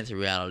augmented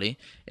reality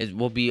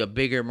will be a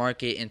bigger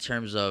market in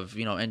terms of,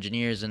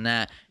 engineers and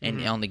that.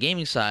 And on the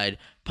gaming side,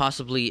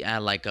 possibly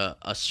at like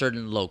a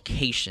certain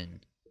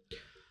location.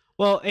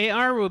 Well,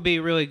 AR would be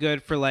really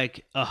good for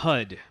like a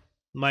HUD.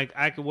 Like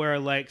I could wear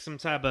like some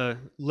type of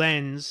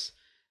lens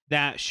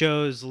that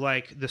shows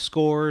like the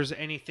scores,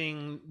 any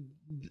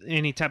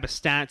type of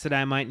stats that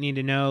I might need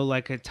to know,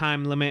 like a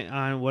time limit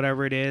on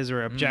whatever it is,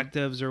 or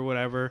objectives or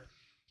whatever.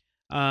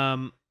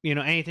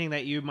 Anything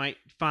that you might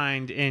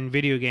find in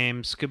video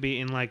games could be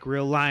in like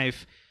real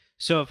life.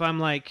 So if I'm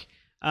like,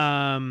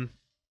 playing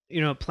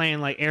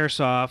like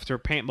airsoft or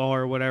paintball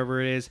or whatever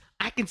it is,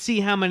 I can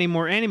see how many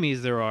more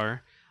enemies there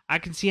are. I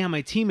can see how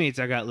many teammates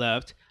I got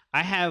left.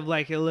 I have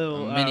like a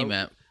little mini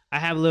map. I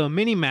have a little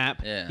mini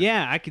map.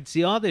 Yeah, I can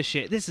see all this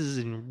shit. This is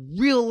in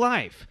real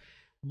life,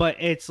 but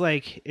it's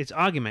like it's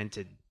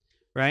augmented,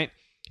 right?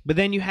 But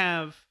then you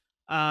have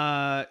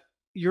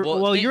you're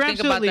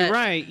absolutely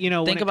right.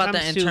 When it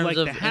comes to like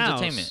the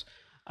house,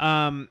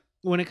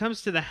 when it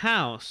comes to the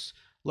house,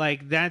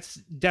 like that's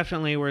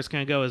definitely where it's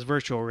gonna go is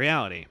virtual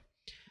reality.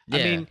 Yeah.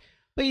 I mean,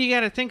 but you got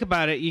to think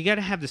about it. You got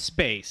to have the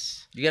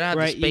space. You gotta have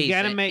the space. You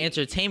gotta make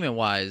entertainment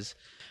wise.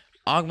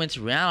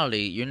 Augmented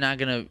reality, you're not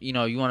gonna,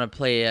 you want to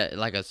play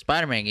like a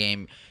Spider-Man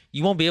game,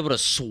 you won't be able to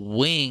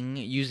swing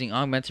using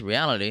augmented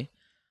reality.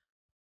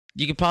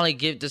 You could probably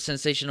give the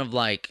sensation of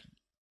like.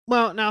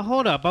 Well, now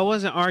hold up. I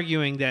wasn't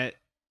arguing that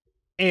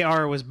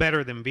AR was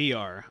better than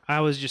VR.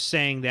 I was just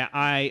saying that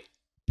I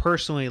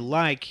personally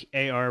like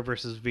AR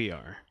versus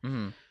VR.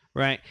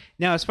 Right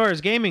now, as far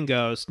as gaming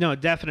goes, no,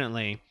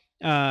 definitely,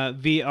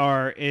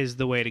 VR is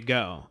the way to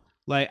go.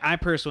 Like I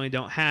personally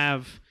don't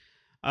have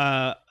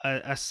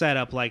a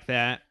setup like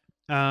that.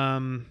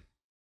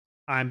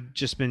 I've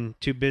just been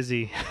too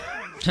busy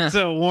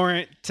to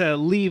warrant to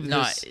leave No,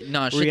 this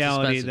no, shit's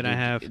reality expensive, that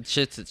I dude. have.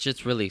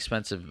 Shit's really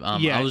expensive.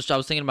 Yeah. I was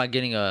thinking about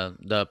getting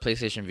the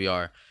PlayStation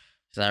VR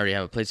because I already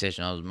have a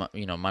PlayStation. I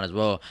was might as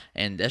well,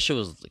 and that shit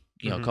was like,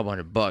 a couple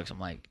 $100. I'm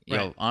like,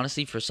 Right.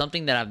 honestly, for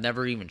something that I've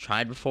never even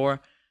tried before,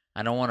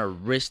 I don't want to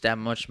risk that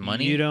much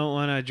money. You don't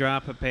want to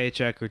drop a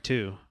paycheck or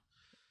two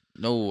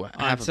No, on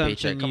half a something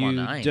paycheck. Come on,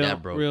 you now. I ain't don't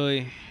that broke.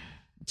 really.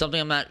 Something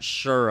I'm not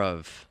sure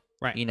of.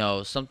 Right.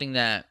 Something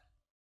that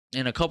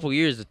in a couple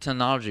years the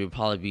technology would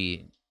probably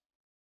be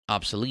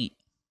obsolete.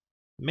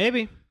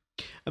 Maybe.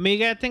 I mean, you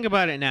got to think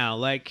about it now.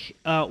 Like,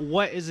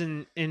 what is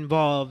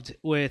involved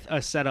with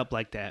a setup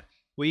like that?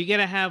 Well, you got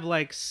to have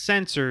like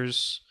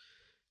sensors.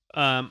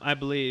 I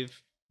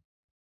believe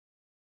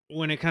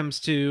when it comes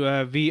to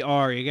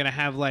VR, you're gonna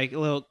have like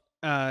little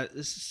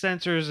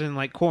sensors in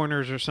like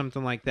corners or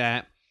something like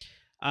that.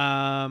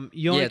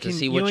 You only to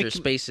see what your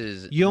space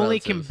is. You only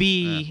can relative.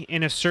 be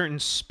in a certain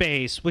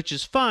space, which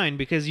is fine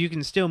because you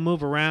can still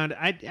move around.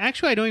 I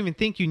don't even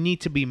think you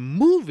need to be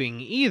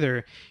moving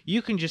either.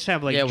 You can just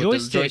have like with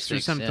the joysticks or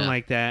something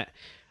like that.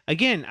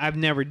 Again, I've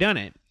never done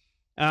it.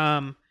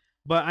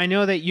 But I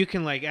know that you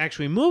can like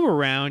actually move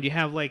around. You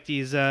have like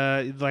these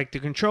like the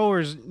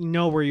controllers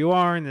know where you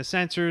are and the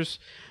sensors.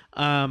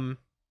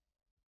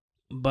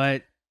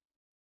 But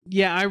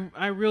yeah,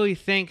 I really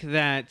think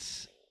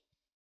that.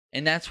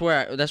 And that's where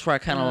I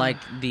kind of like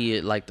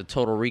the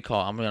Total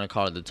Recall. I'm gonna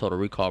call it the Total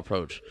Recall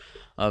approach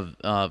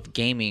of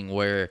gaming,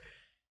 where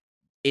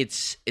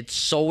it's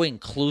so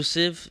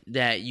inclusive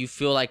that you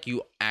feel like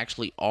you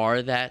actually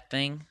are that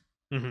thing,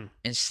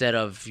 instead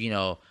of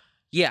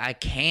I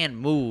can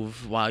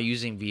move while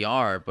using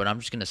VR, but I'm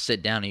just gonna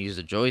sit down and use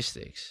the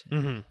joysticks,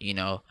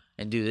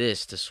 and do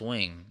this to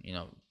swing,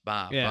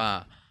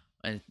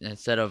 and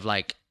instead of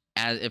like.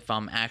 As if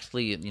I'm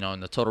actually, in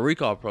the Total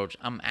Recall approach,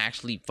 I'm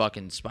actually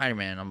fucking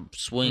Spider-Man. I'm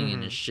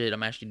swinging and shit.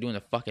 I'm actually doing the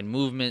fucking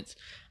movements.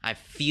 I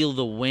feel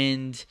the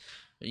wind,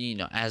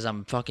 as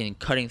I'm fucking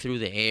cutting through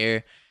the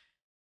air,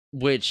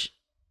 which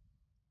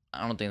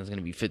I don't think it's going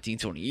to be 15,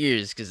 20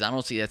 years because I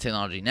don't see that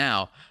technology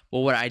now. But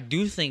what I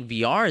do think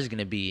VR is going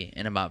to be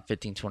in about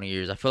 15, 20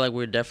 years, I feel like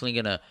we're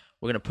definitely going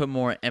to put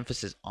more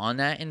emphasis on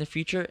that in the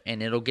future,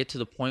 and it'll get to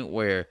the point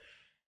where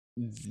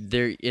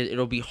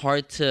it'll be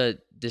hard to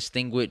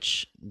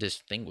distinguish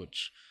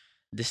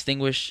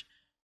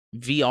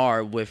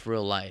VR with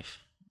real life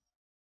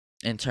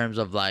in terms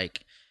of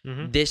like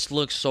this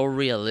looks so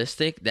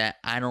realistic that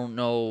I don't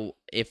know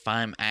if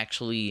I'm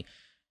actually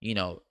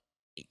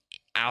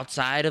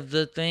outside of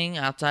the thing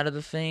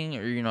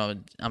or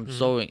I'm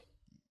so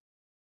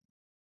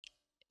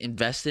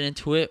invested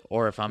into it,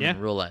 or if I'm in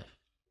real life.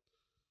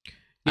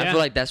 I feel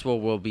like that's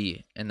what we'll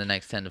be in the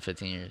next 10 to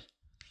 15 years.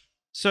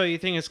 So you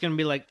think it's gonna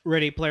be like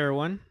Ready Player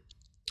One?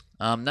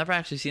 Never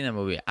actually seen that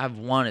movie. I've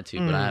wanted to,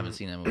 but I haven't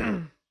seen that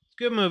movie.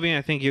 Good movie.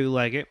 I think you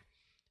like it.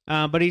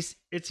 But it's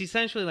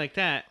essentially like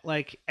that.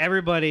 Like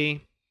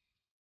everybody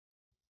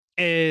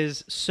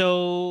is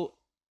so.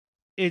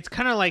 It's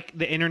kind of like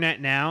the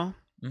internet now,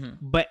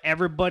 but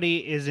everybody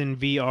is in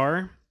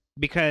VR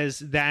because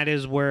that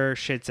is where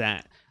shit's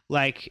at.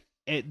 Like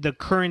the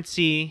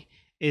currency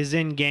is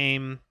in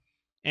game,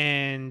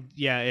 and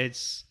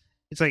it's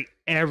like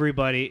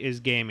everybody is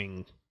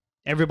gaming.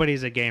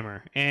 Everybody's a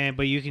gamer,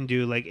 but you can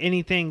do like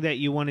anything that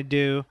you want to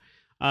do.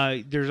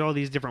 There's all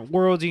these different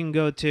worlds you can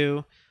go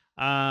to.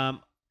 A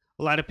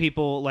lot of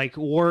people like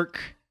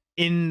work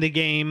in the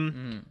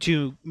game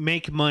to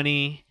make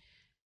money.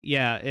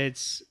 Yeah,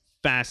 it's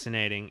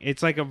fascinating.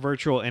 It's like a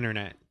virtual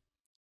internet,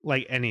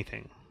 like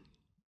anything.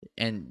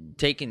 And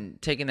taking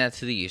that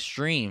to the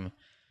extreme,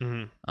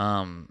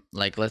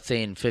 like let's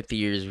say in 50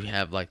 years we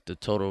have like the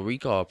Total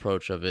Recall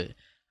approach of it.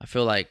 I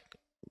feel like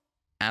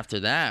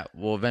after that,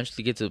 we'll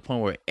eventually get to the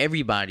point where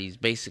everybody's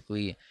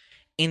basically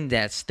in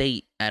that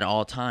state at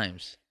all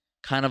times.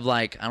 Kind of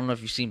like, I don't know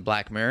if you've seen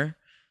Black Mirror.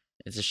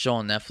 It's a show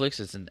on Netflix.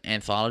 It's an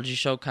anthology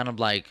show. Kind of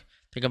like,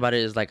 think about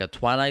it as like a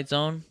Twilight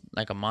Zone,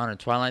 like a modern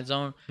Twilight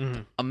Zone.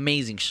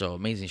 Amazing show.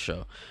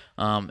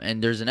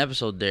 And there's an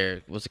episode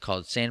there, what's it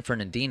called? San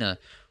Fernandina,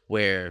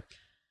 where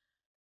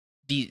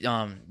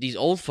these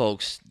old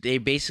folks, they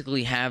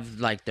basically have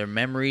like their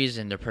memories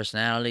and their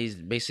personalities.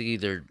 Basically,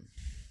 they're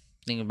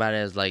think about it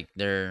as like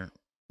their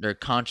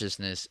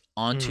consciousness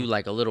onto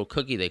like a little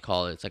cookie, they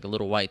call it. It's like a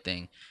little white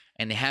thing,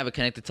 and they have it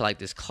connected to like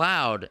this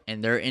cloud,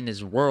 and they're in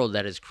this world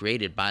that is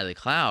created by the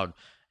cloud,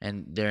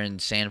 and they're in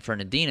San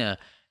Fernandina,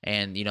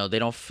 and they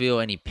don't feel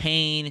any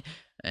pain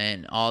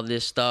and all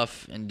this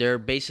stuff, and they're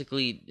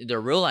basically,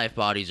 their real life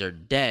bodies are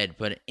dead,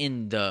 but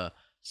in the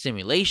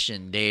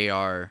simulation they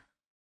are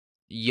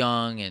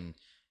young and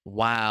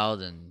wild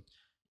and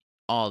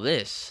all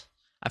this.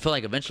 I feel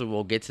like eventually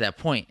we'll get to that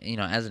point,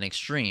 as an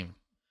extreme.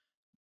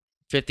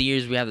 50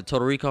 years we have the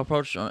Total Recall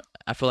approach.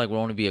 I feel like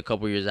we'll only be a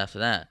couple years after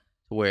that,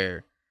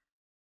 where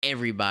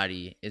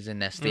everybody is in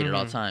that state at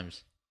all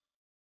times.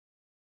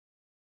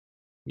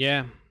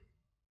 Yeah.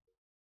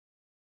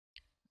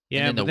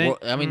 Yeah, And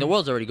then the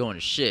world's already going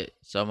to shit,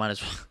 so I might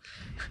as well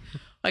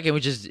Why can't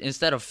we just,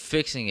 instead of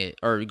fixing it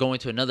or going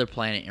to another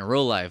planet in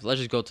real life, let's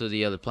just go to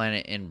the other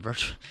planet in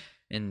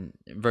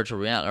virtual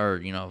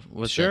reality, or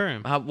what's Sure.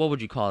 that? What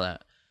would you call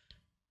that?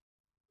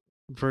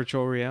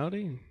 Virtual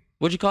reality?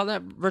 Would you call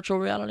that virtual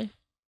reality?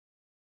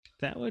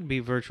 That would be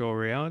virtual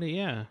reality,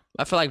 yeah.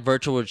 I feel like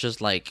virtual is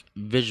just like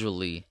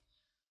visually.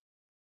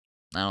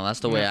 I don't know. That's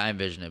the way No. I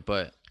envision it,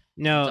 but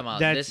No, talking about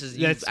that's this is-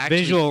 you actually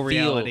visual feel-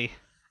 reality.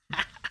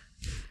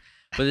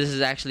 this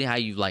is actually how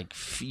you like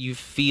you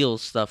feel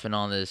stuff and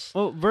all this.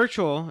 Well,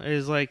 virtual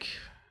is like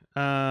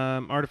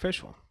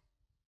artificial.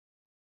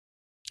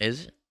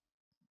 Is it?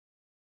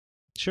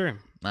 Sure.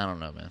 I don't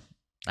know, man.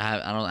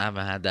 I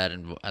haven't had that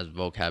as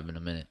vocab in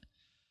a minute.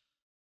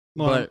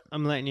 Well, But-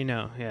 I'm letting you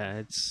know. Yeah,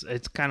 it's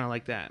kind of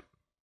like that.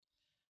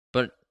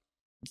 But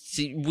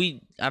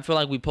see, I feel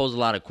like we pose a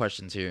lot of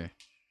questions here,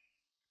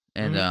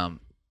 and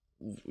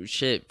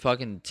shit,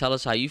 fucking tell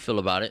us how you feel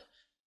about it.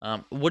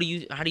 How do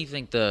you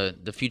think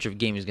the future of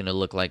gaming is gonna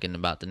look like in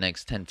about the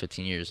next 10,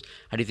 15 years?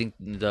 How do you think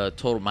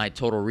my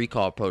total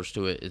recall approach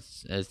to it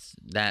is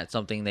that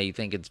something that you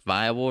think it's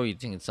viable, or you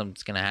think it's something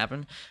that's gonna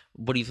happen?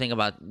 What do you think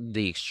about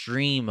the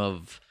extreme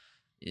of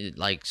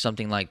like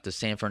something like the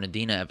San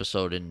Fernandina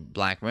episode in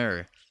Black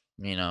Mirror?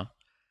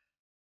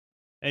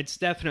 It's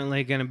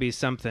definitely going to be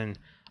something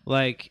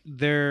like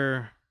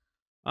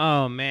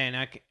oh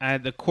man,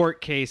 the court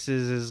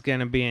cases is going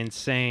to be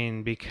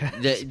insane because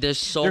There's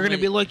so they're going to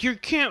many- be like, you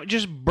can't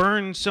just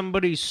burn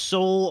somebody's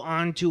soul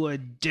onto a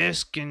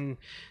disc and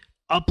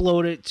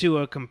upload it to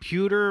a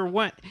computer.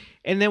 What?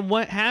 And then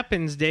what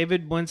happens,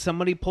 David, when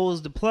somebody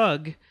pulls the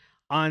plug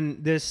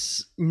on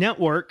this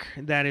network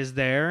that is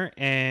there,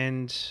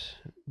 and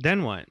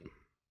then what?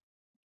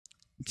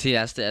 See,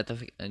 that's the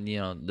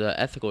the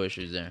ethical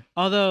issues there.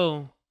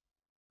 Although,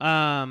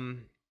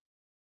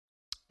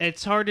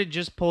 it's hard to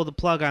just pull the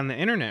plug on the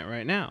internet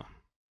right now.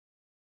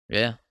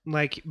 Yeah.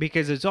 Like,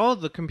 because it's all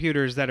the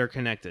computers that are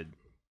connected.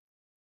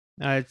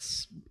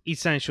 It's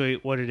essentially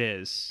what it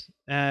is.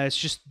 It's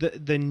just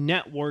the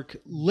network,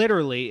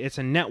 literally, it's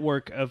a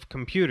network of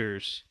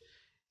computers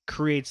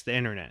creates the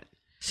internet.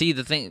 See,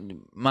 the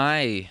thing,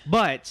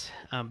 But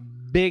a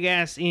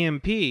big-ass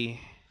EMP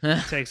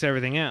takes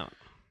everything out.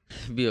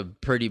 be a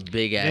pretty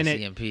big ass Then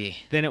it- EMP.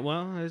 Then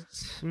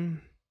it's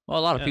Well,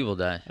 a lot of people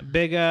die. a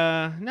big,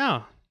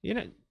 no,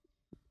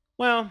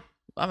 well...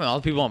 I mean, all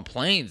the people on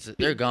planes,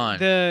 they're gone.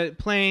 The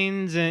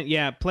planes and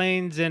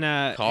Cars,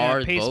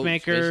 boats,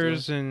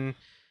 pacemakers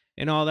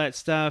and all that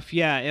stuff.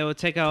 Yeah, it would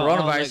take out all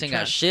Coronavirus ain't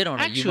got shit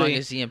on it. Actually,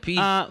 Humongous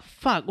EMP.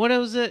 fuck, what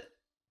was it?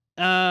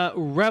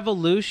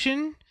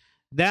 Revolution.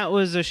 That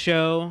was a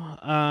show.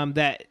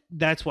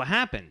 That's what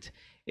happened.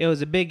 It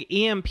was a big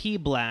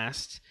EMP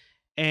blast,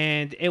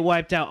 and it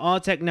wiped out all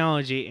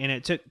technology, and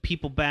it took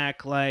people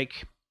back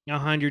like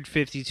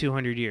 150,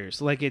 200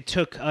 years. Like, it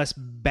took us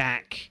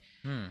back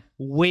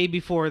way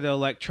before the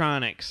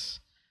electronics,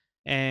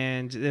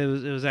 and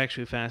it was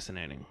actually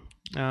fascinating.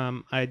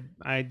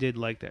 I did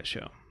like that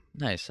show.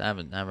 Nice. I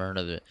haven't heard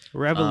of it.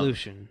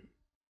 Revolution.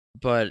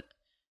 But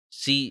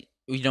see,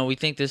 we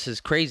think this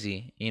is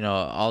crazy.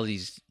 All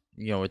these.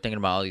 We're thinking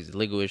about all these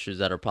legal issues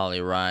that are probably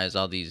arise.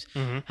 All these.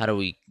 Mhm. How do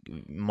we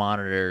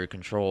monitor,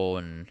 control,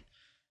 and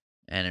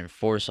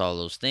enforce all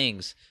those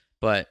things?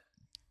 But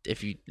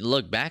if you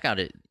look back at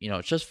it,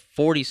 it's just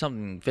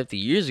 40-something, 50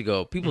 years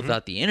ago, people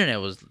thought the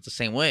internet was the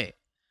same way.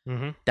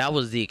 Mm-hmm. That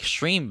was the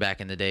extreme back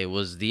in the day,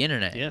 was the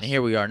internet. Yes. And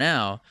here we are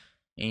now,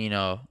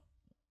 and,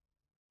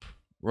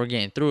 we're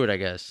getting through it, I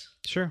guess.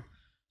 Sure.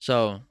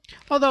 So,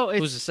 Although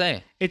who's to it's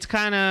say?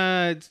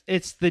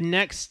 it's the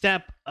next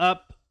step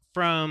up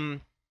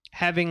from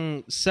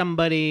having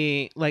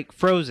somebody like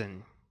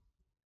Frozen.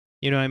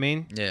 You know what I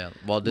mean? Yeah,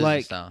 Walt Disney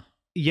like- style.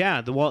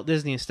 Yeah, the Walt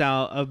Disney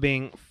style of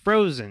being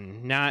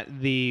Frozen,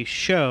 not the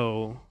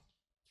show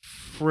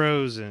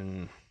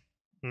Frozen.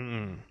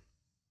 Mm-mm.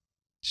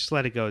 Just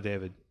let it go,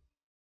 David.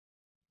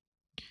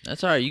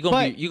 That's all right. You gonna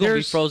But be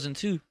there's- frozen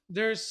too.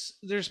 There's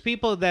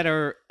people that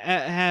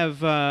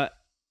have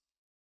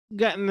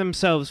gotten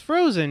themselves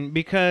frozen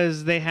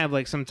because they have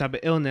like some type of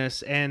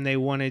illness and they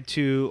wanted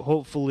to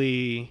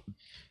hopefully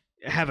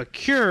have a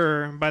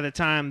cure by the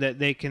time that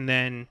they can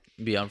then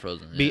Be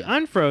unfrozen. be yeah.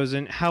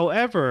 unfrozen.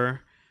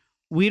 However,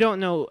 we don't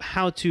know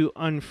how to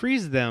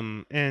unfreeze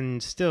them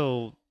and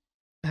still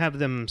have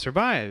them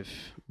survive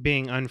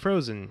being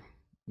unfrozen.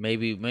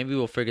 Maybe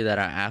we'll figure that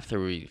out after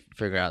we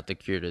figure out the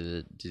cure to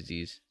the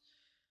disease.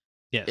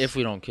 Yes. If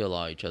we don't kill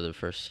all each other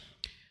first.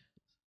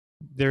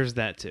 There's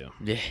that too.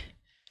 Yeah.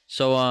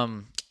 So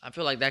I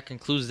feel like that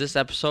concludes this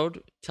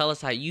episode. Tell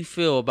us how you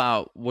feel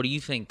about what do you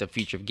think the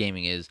future of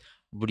gaming is.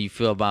 What do you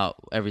feel about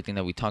everything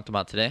that we talked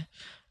about today?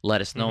 Let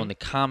us know in the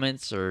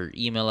comments or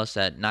email us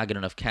at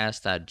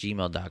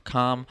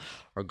notgoodenoughcast@gmail.com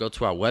or go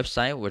to our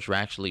website, which we're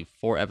actually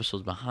 4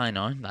 episodes behind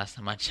on last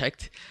time I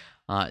checked.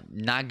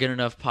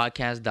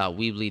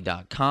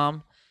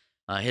 Notgoodenoughpodcast.weebly.com.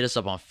 Hit us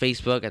up on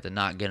Facebook at the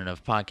Not Good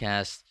Enough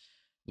Podcast.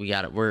 We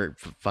got it. We're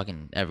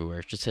fucking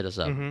everywhere. Just hit us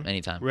up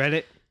anytime.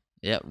 Reddit.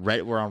 Yeah,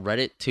 Reddit. We're on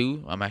Reddit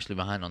too. I'm actually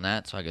behind on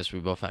that, so I guess we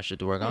both have shit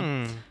to work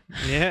on.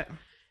 Yeah.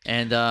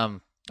 And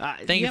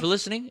Thank you for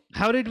listening.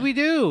 How did we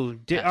do?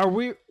 Uh,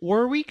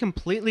 Were we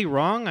completely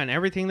wrong on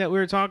everything that we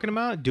were talking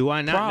about? Do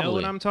I not know what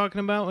Probably. I'm talking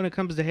about when it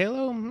comes to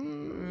Halo?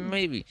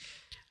 Maybe.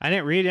 I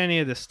didn't read any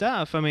of the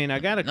stuff. I mean, I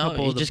got a No,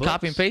 couple you of the just books.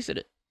 copy and pasted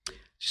it.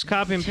 Just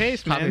copy and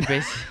paste, man. Copy and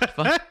paste.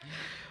 Fun.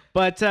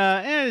 But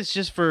it's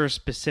just for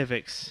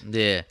specifics.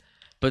 Yeah.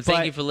 But thank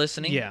But, you for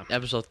listening. yeah.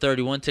 Episode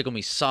 31, Tickle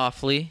Me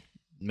Softly.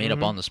 Made up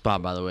Mhm. on the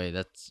spot, by the way.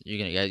 That's you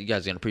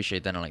guys are gonna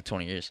appreciate that in like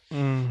 20 years.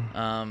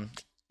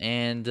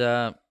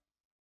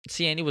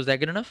 See, Andy, was that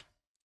good enough?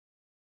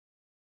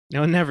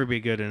 It'll never be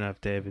good enough,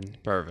 David.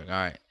 Perfect. All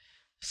right.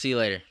 See you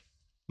later.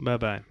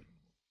 Bye-bye.